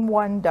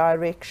 M1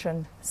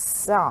 direction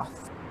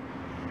south.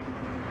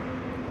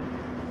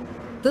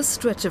 This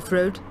stretch of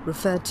road,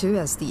 referred to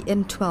as the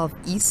N12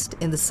 East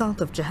in the south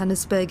of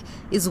Johannesburg,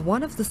 is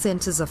one of the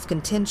centres of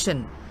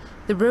contention.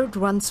 The road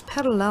runs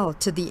parallel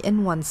to the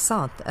N1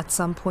 South at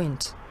some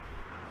point.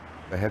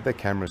 They had their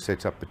camera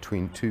set up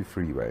between two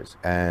freeways,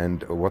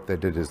 and what they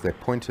did is they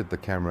pointed the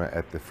camera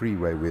at the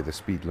freeway where the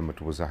speed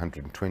limit was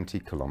 120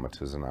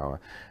 kilometers an hour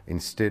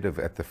instead of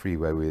at the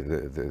freeway where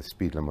the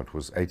speed limit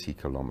was 80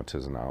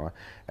 kilometers an hour,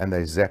 and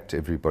they zapped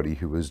everybody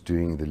who was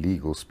doing the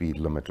legal speed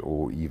limit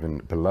or even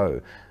below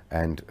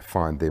and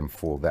fined them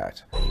for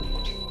that.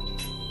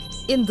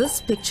 In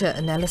this picture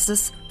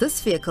analysis,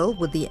 this vehicle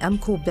with the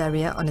Amcor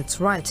barrier on its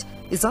right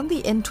is on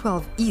the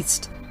N12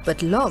 East,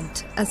 but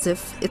logged as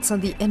if it's on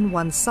the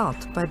N1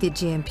 South by the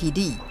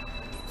JMPD.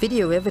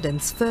 Video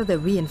evidence further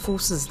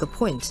reinforces the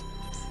point.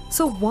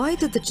 So why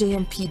did the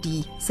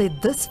JMPD say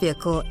this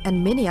vehicle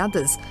and many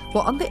others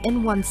were on the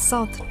N1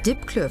 South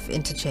Diepkloof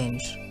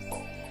interchange?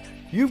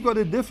 You've got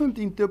a different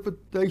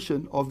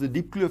interpretation of the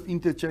Diepkloof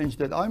interchange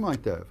that I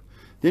might have.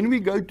 Then we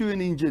go to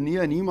an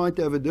engineer and he might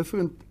have a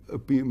different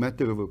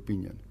matter of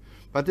opinion.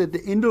 But at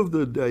the end of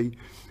the day,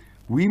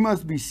 we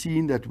must be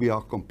seen that we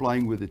are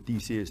complying with the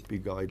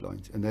TCSP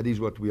guidelines, and that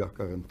is what we are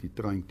currently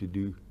trying to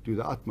do to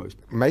the utmost.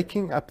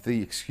 Making up the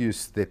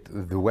excuse that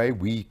the way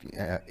we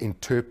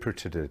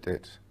interpreted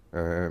it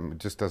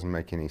just doesn't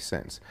make any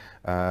sense.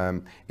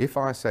 If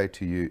I say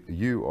to you,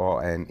 you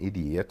are an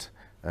idiot,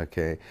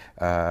 okay,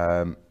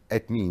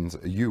 it means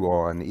you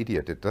are an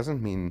idiot. It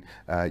doesn't mean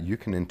you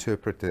can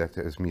interpret that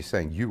as me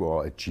saying you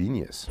are a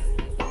genius.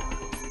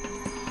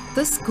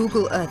 This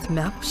Google Earth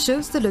map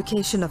shows the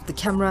location of the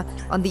camera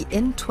on the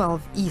N12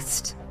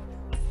 East.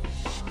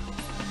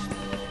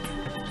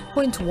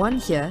 Point 1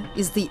 here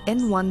is the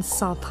N1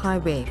 South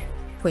Highway.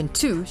 Point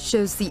 2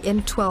 shows the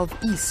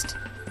N12 East.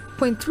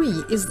 Point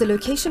 3 is the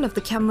location of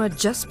the camera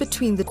just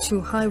between the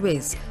two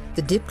highways.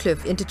 The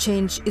Diepkloof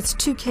interchange is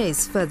 2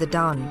 km further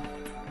down.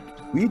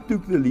 We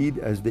took the lead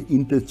as the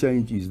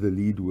interchange is the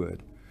lead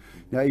word.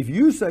 Now if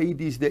you say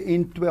it is the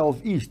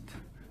N12 East,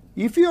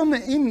 if you're on the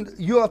N,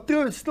 you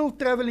are still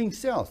traveling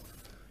south.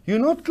 You're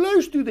not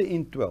close to the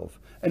N12.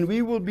 And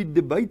we will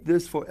debate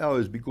this for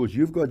hours because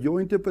you've got your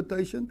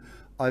interpretation,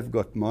 I've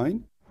got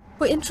mine.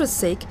 For interest's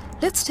sake,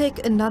 let's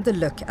take another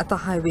look at the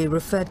highway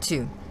referred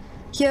to.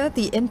 Here,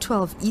 the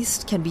N12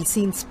 East can be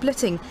seen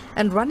splitting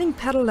and running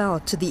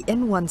parallel to the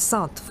N1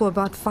 South for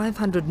about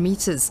 500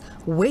 meters,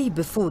 way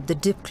before the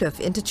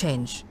Diepkloof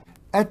interchange.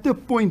 At the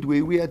point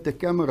where we had the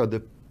camera, the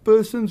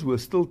persons were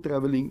still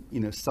traveling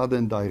in a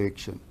southern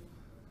direction.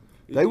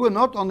 They were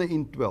not on the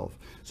N12.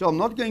 So I'm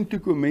not going to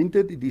comment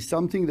it. It is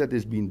something that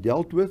has been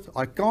dealt with.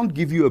 I can't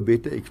give you a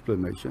better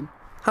explanation.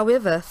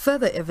 However,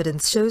 further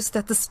evidence shows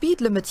that the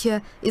speed limit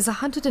here is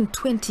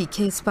 120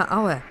 km per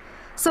hour.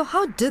 So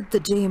how did the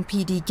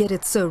JMPD get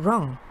it so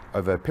wrong?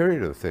 Over a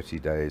period of 30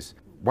 days,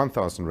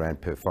 1,000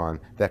 Rand per fine,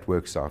 that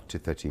works out to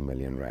 30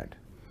 million Rand.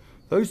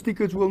 Those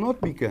tickets will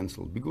not be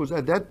cancelled because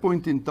at that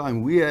point in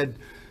time we had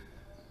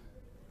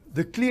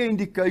the clear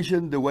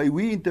indication, the way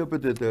we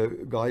interpreted the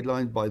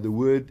guidelines by the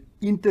word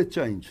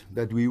interchange,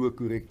 that we were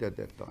correct at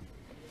that time.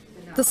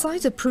 The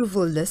site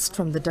approval list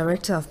from the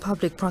Director of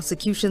Public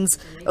Prosecutions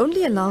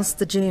only allows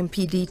the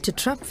JMPD to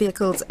trap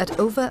vehicles at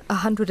over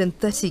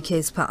 130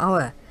 km per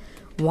hour.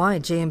 Why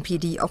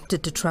JMPD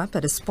opted to trap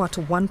at a spot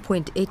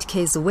 1.8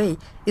 km away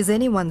is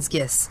anyone's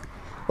guess.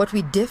 What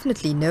we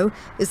definitely know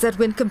is that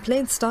when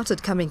complaints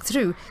started coming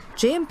through,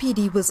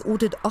 JMPD was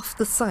ordered off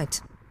the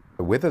site.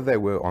 Whether they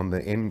were on the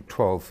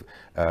N12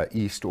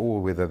 East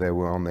or whether they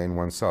were on the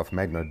N1 South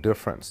made no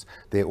difference.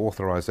 Their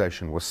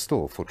authorization was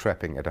still for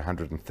trapping at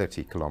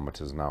 130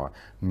 kilometers an hour,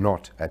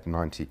 not at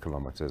 90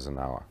 kilometers an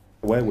hour.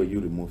 Why were you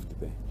removed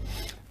there?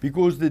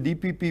 Because the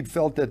DPP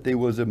felt that there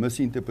was a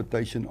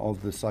misinterpretation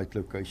of the site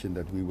location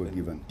that we were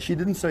given. She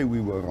didn't say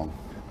we were wrong.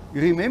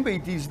 Remember,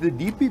 it is the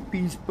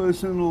DPP's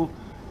personal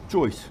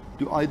choice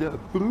to either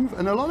approve,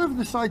 and a lot of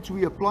the sites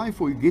we apply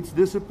for gets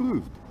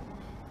disapproved.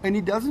 And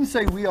it doesn't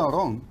say we are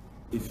wrong.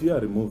 If you are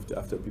removed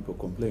after people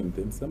complain,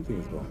 then something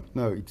is wrong.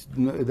 No,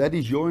 that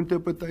is your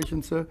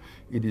interpretation, sir.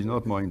 It is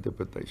not my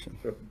interpretation.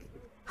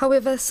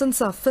 However,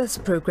 since our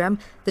first program,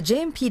 the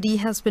JMPD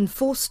has been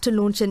forced to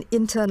launch an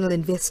internal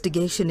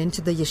investigation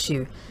into the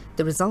issue,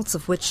 the results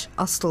of which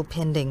are still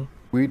pending.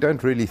 We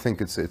don't really think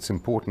it's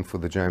important for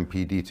the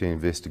JMPD to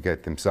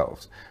investigate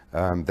themselves.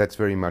 That's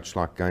very much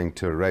like going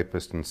to a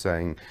rapist and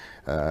saying,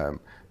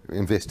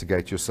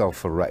 investigate yourself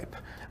for rape.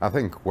 I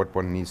think what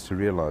one needs to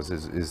realize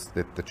is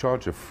that the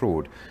charge of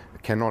fraud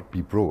cannot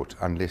be brought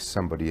unless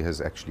somebody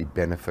has actually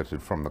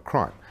benefited from the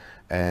crime.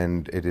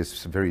 And it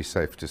is very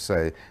safe to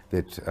say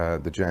that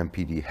the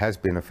JMPD has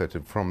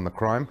benefited from the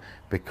crime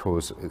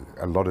because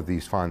a lot of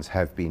these fines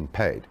have been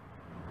paid.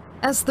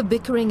 As the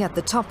bickering at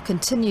the top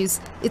continues,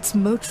 it's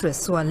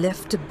motorists who are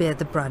left to bear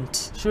the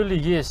brunt. Surely,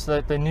 yes,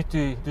 they need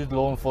to do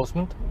law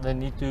enforcement. They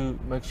need to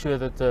make sure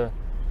that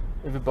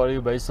everybody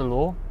obeys the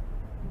law.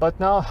 But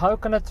now, how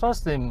can I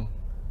trust them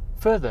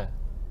further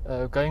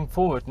going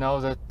forward now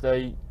that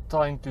they're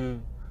trying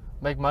to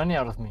make money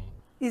out of me?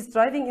 Is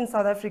driving in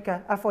South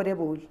Africa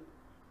affordable?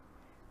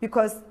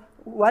 Because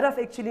what I've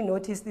actually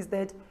noticed is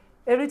that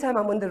every time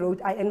I'm on the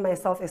road, I earn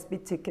myself a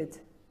speed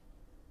ticket.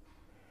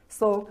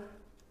 So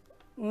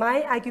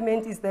My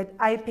argument is that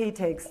I pay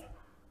tax,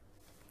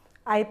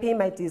 I pay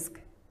my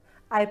disc,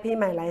 I pay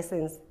my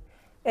license,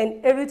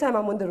 and every time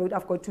I'm on the road,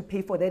 I've got to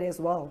pay for that as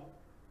well.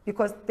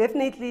 Because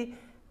definitely,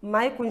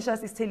 my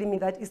conscience is telling me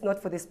that it's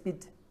not for the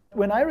speed.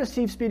 When I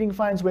receive speeding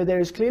fines where there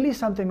is clearly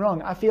something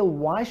wrong, I feel,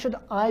 why should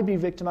I be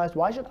victimized?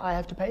 Why should I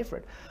have to pay for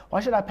it? Why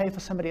should I pay for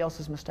somebody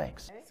else's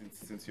mistakes?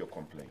 Since your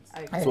complaints.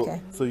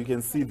 Okay. So you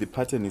can see the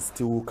pattern is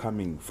still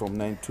coming from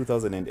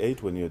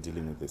 2008 when you're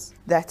dealing with this.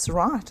 That's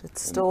right.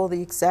 It's still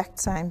the exact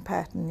same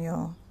pattern.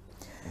 Yeah.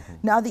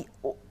 Now the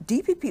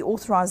DPP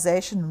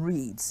authorization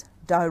reads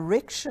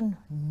direction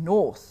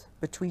north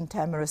between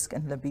Tamarisk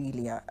and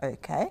Lobelia.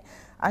 Okay,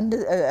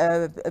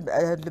 under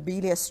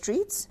Lobelia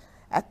streets.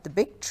 At the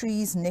big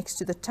trees next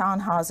to the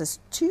townhouses,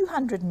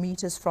 200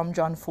 meters from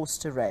John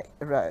Forster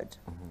Road.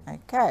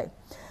 Okay.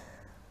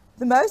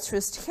 The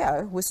motorist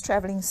here was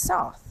traveling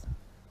south,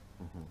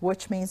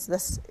 which means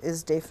this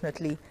is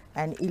definitely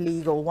an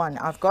illegal one.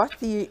 I've got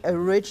the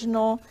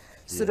original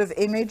sort of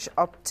image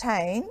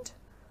obtained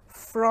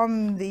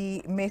from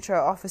the metro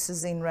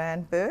offices in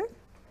Randburg.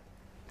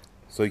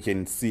 So you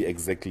can see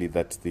exactly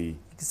that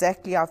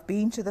Exactly. I've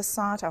been to the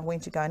site. I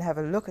went to go and have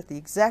a look at the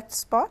exact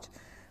spot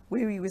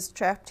where he was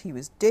trapped. He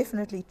was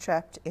definitely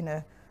trapped in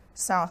a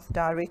south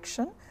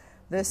direction.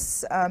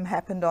 This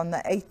happened on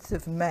the 8th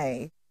of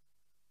May.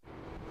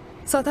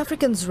 South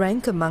Africans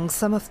rank among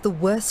some of the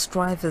worst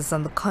drivers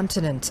on the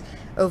continent.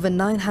 Over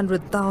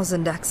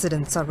 900,000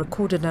 accidents are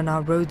recorded on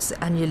our roads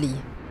annually.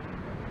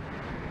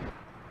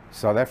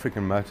 South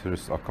African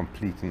motorists are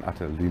complete and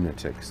utter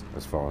lunatics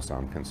as far as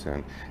I'm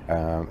concerned.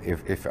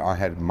 If I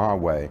had my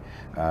way,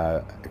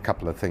 a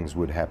couple of things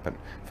would happen.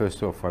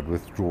 First off, I'd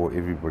withdraw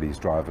everybody's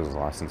driver's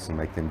license and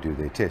make them do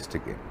their test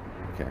again.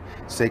 Okay.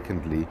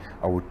 Secondly,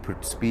 I would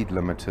put speed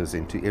limiters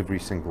into every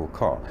single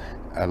car,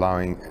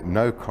 allowing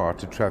no car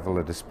to travel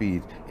at a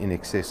speed in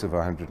excess of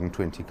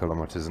 120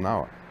 kilometers an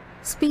hour.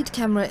 Speed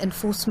camera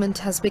enforcement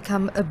has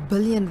become a R1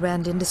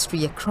 billion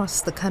industry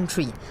across the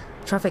country.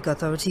 Traffic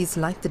authorities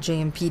like the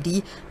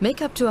JMPD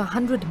make up to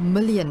 100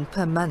 million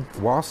per month.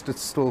 Whilst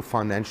it's still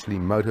financially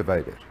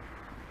motivated,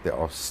 there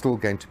are still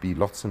going to be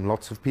lots and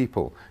lots of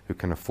people who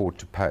can afford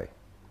to pay.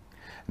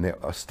 And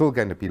there are still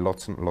going to be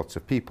lots and lots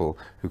of people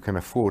who can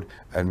afford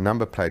a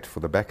number plate for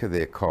the back of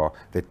their car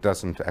that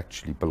doesn't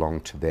actually belong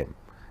to them,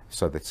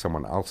 so that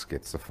someone else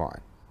gets the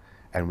fine.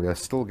 And we are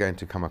still going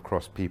to come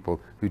across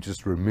people who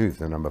just remove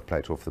the number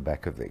plate off the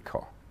back of their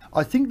car.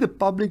 I think the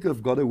public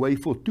have got away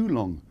for too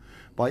long.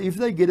 But if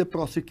they get a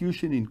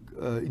prosecution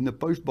in the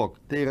post box,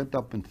 tear it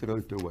up and throw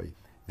it away.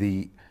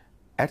 The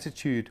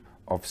attitude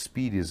of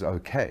speed is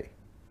okay,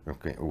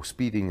 or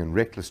speeding and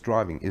reckless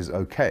driving is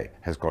okay,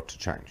 has got to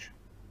change.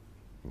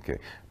 Okay,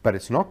 but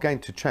it's not going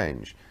to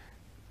change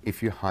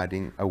if you're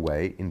hiding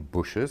away in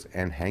bushes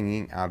and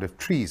hanging out of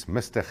trees,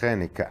 Mr.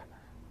 Genica.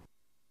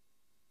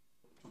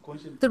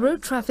 The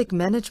Road Traffic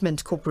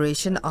Management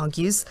Corporation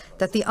argues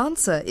that the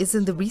answer is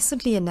in the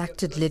recently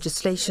enacted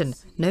legislation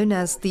known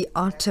as the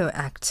ARTO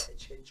Act.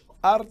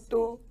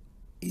 ARTO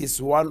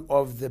is one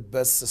of the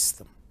best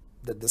systems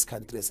that this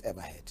country has ever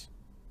had.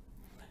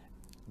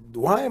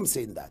 Why I'm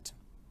saying that?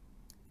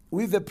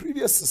 With the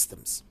previous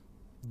systems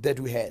that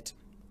we had,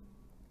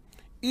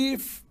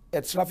 if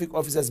a traffic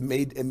officer has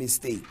made a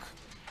mistake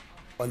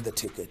on the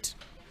ticket,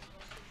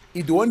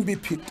 it won't be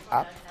picked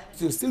up.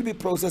 It will still be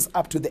processed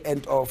up to the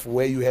end of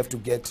where you have to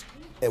get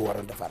a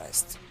warrant of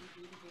arrest.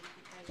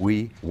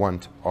 We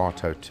want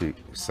ARTO to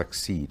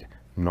succeed,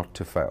 not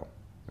to fail.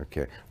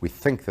 Okay. We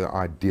think the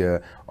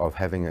idea of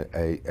having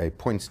a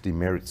points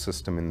demerit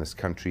system in this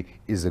country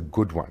is a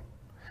good one,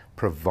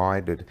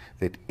 provided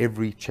that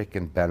every check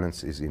and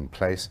balance is in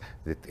place,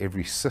 that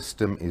every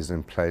system is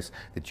in place,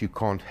 that you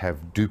can't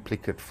have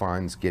duplicate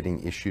fines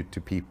getting issued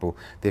to people,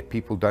 that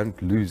people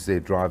don't lose their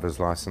driver's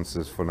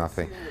licenses for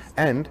nothing,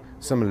 and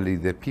similarly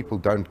that people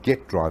don't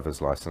get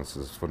driver's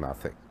licenses for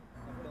nothing.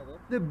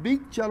 The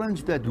big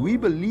challenge that we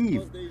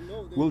believe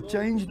will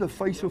change the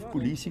face of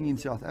policing in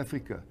South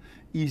Africa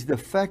is the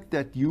fact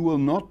that you will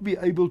not be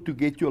able to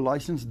get your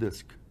license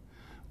disc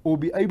or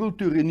be able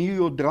to renew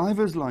your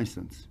driver's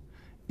license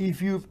if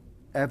you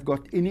have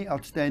got any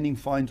outstanding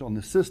fines on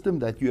the system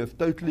that you have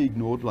totally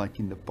ignored like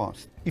in the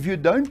past. If you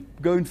don't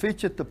go and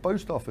fetch at the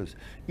post office,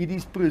 it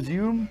is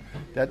presumed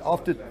that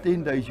after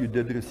 10 days you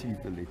did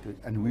receive the letter,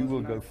 and we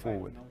will go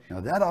forward. Now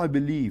that, I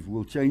believe,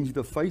 will change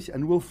the face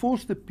and will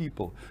force the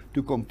people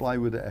to comply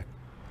with the Act.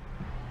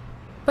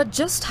 But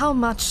just how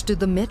much do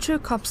the Metro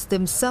cops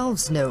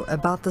themselves know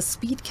about the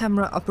speed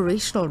camera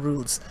operational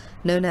rules,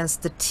 known as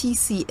the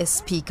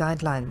TCSP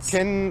guidelines?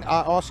 Can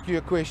I ask you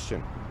a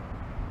question?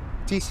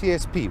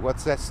 TCSP,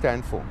 what's that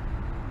stand for?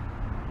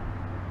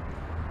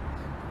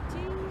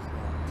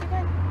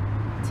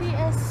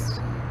 TS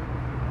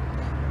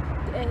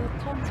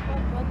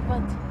transport,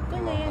 what?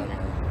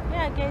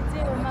 Yeah, get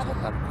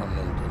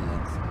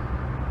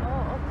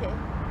Oh, okay.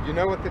 You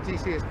know what the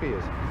TCSP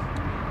is?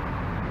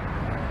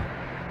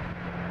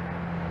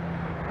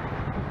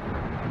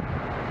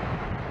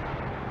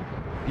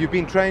 You've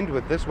been trained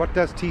with this. What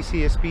does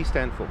TCSP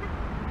stand for?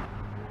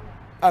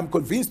 I'm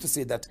convinced to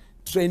say that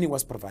training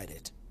was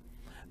provided.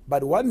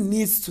 But one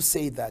needs to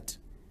say that,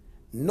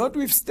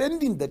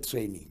 notwithstanding the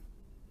training,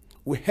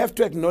 we have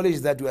to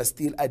acknowledge that we are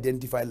still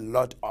identifying a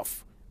lot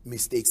of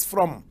mistakes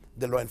from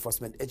the law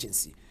enforcement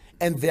agency.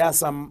 And there are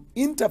some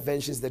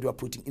interventions that we are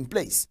putting in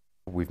place.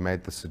 We've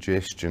made the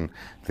suggestion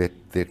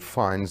that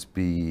fines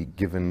be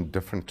given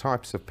different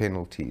types of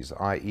penalties,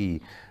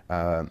 i.e.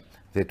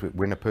 that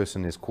when a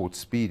person is caught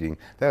speeding,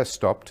 they are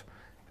stopped,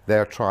 they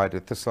are tried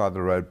at the side of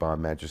the road by a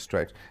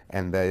magistrate,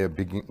 and they are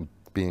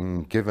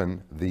being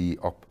given the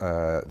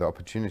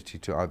opportunity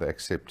to either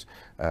accept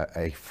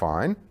a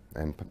fine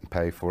and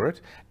pay for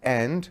it,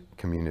 and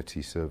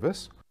community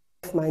service.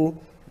 Money,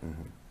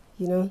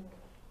 you know,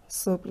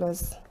 so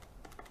plus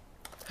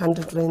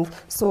 100 rand.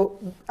 So,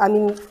 I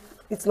mean,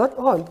 it's not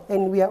all,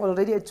 and we are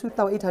already at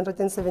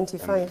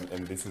 2,875.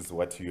 And this is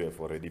what you have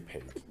already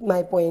paid.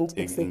 My point,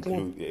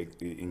 exactly.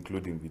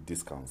 Including the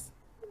discounts.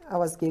 I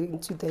was getting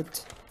to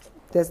that.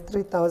 There's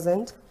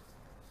 3,000.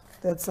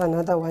 That's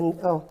another one.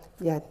 Oh,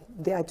 yeah,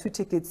 there are 2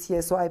 tickets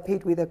here, so I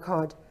paid with a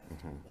card.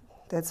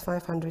 That's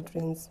 500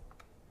 rands.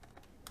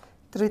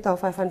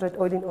 3,500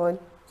 all in all.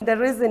 The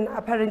reason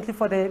apparently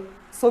for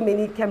so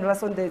many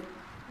cameras on the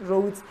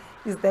roads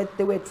is that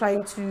they were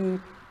trying to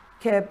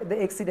curb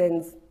the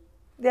accidents.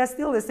 They are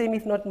still the same,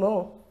 if not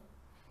more.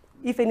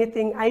 If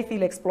anything, I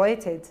feel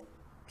exploited.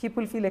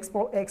 People feel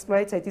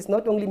exploited. It's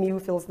not only me who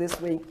feels this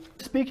way.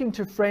 Speaking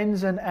to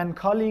friends and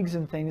colleagues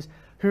and things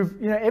who've,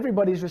 you know,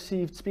 everybody's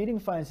received speeding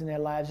fines in their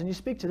lives, and you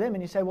speak to them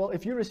and you say, well,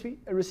 if you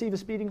receive a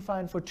speeding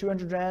fine for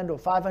 200 rand or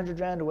 500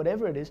 rand or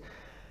whatever it is,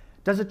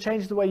 does it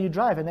change the way you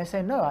drive? And they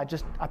say, no,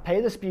 I pay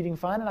the speeding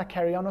fine and I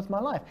carry on with my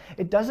life.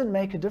 It doesn't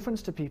make a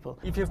difference to people.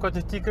 If you've got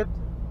a ticket,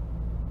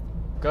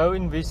 go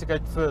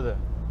investigate further.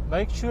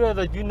 Make sure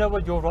that you know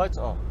what your rights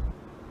are.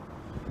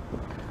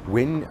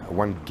 When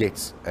one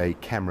gets a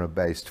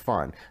camera-based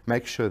fine,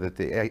 make sure that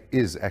there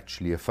is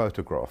actually a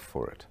photograph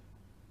for it.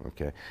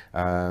 Okay,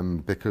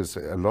 because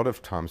a lot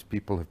of times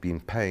people have been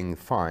paying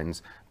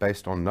fines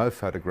based on no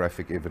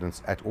photographic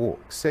evidence at all.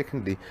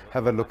 Secondly,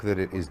 have a look that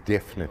it is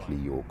definitely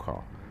your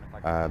car.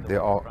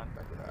 There are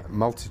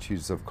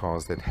multitudes of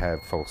cars that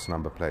have false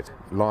number plates.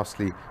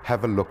 Lastly,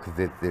 have a look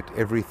that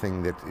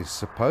everything that is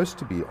supposed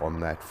to be on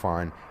that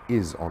fine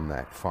is on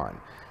that fine.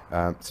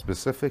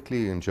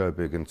 Specifically in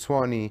Joburg and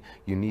Tshwane,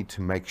 you need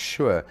to make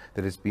sure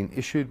that it's been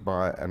issued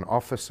by an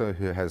officer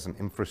who has an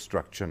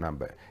infrastructure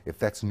number. If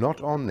that's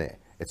not on there,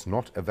 it's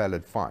not a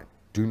valid fine.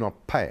 Do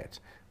not pay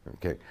it.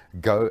 Okay,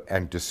 go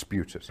and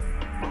dispute it.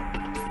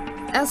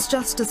 As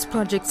Justice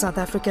Project South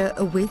Africa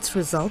awaits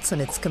results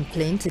on its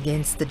complaint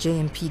against the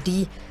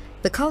JMPD,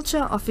 the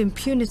culture of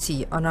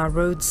impunity on our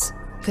roads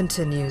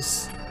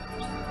continues.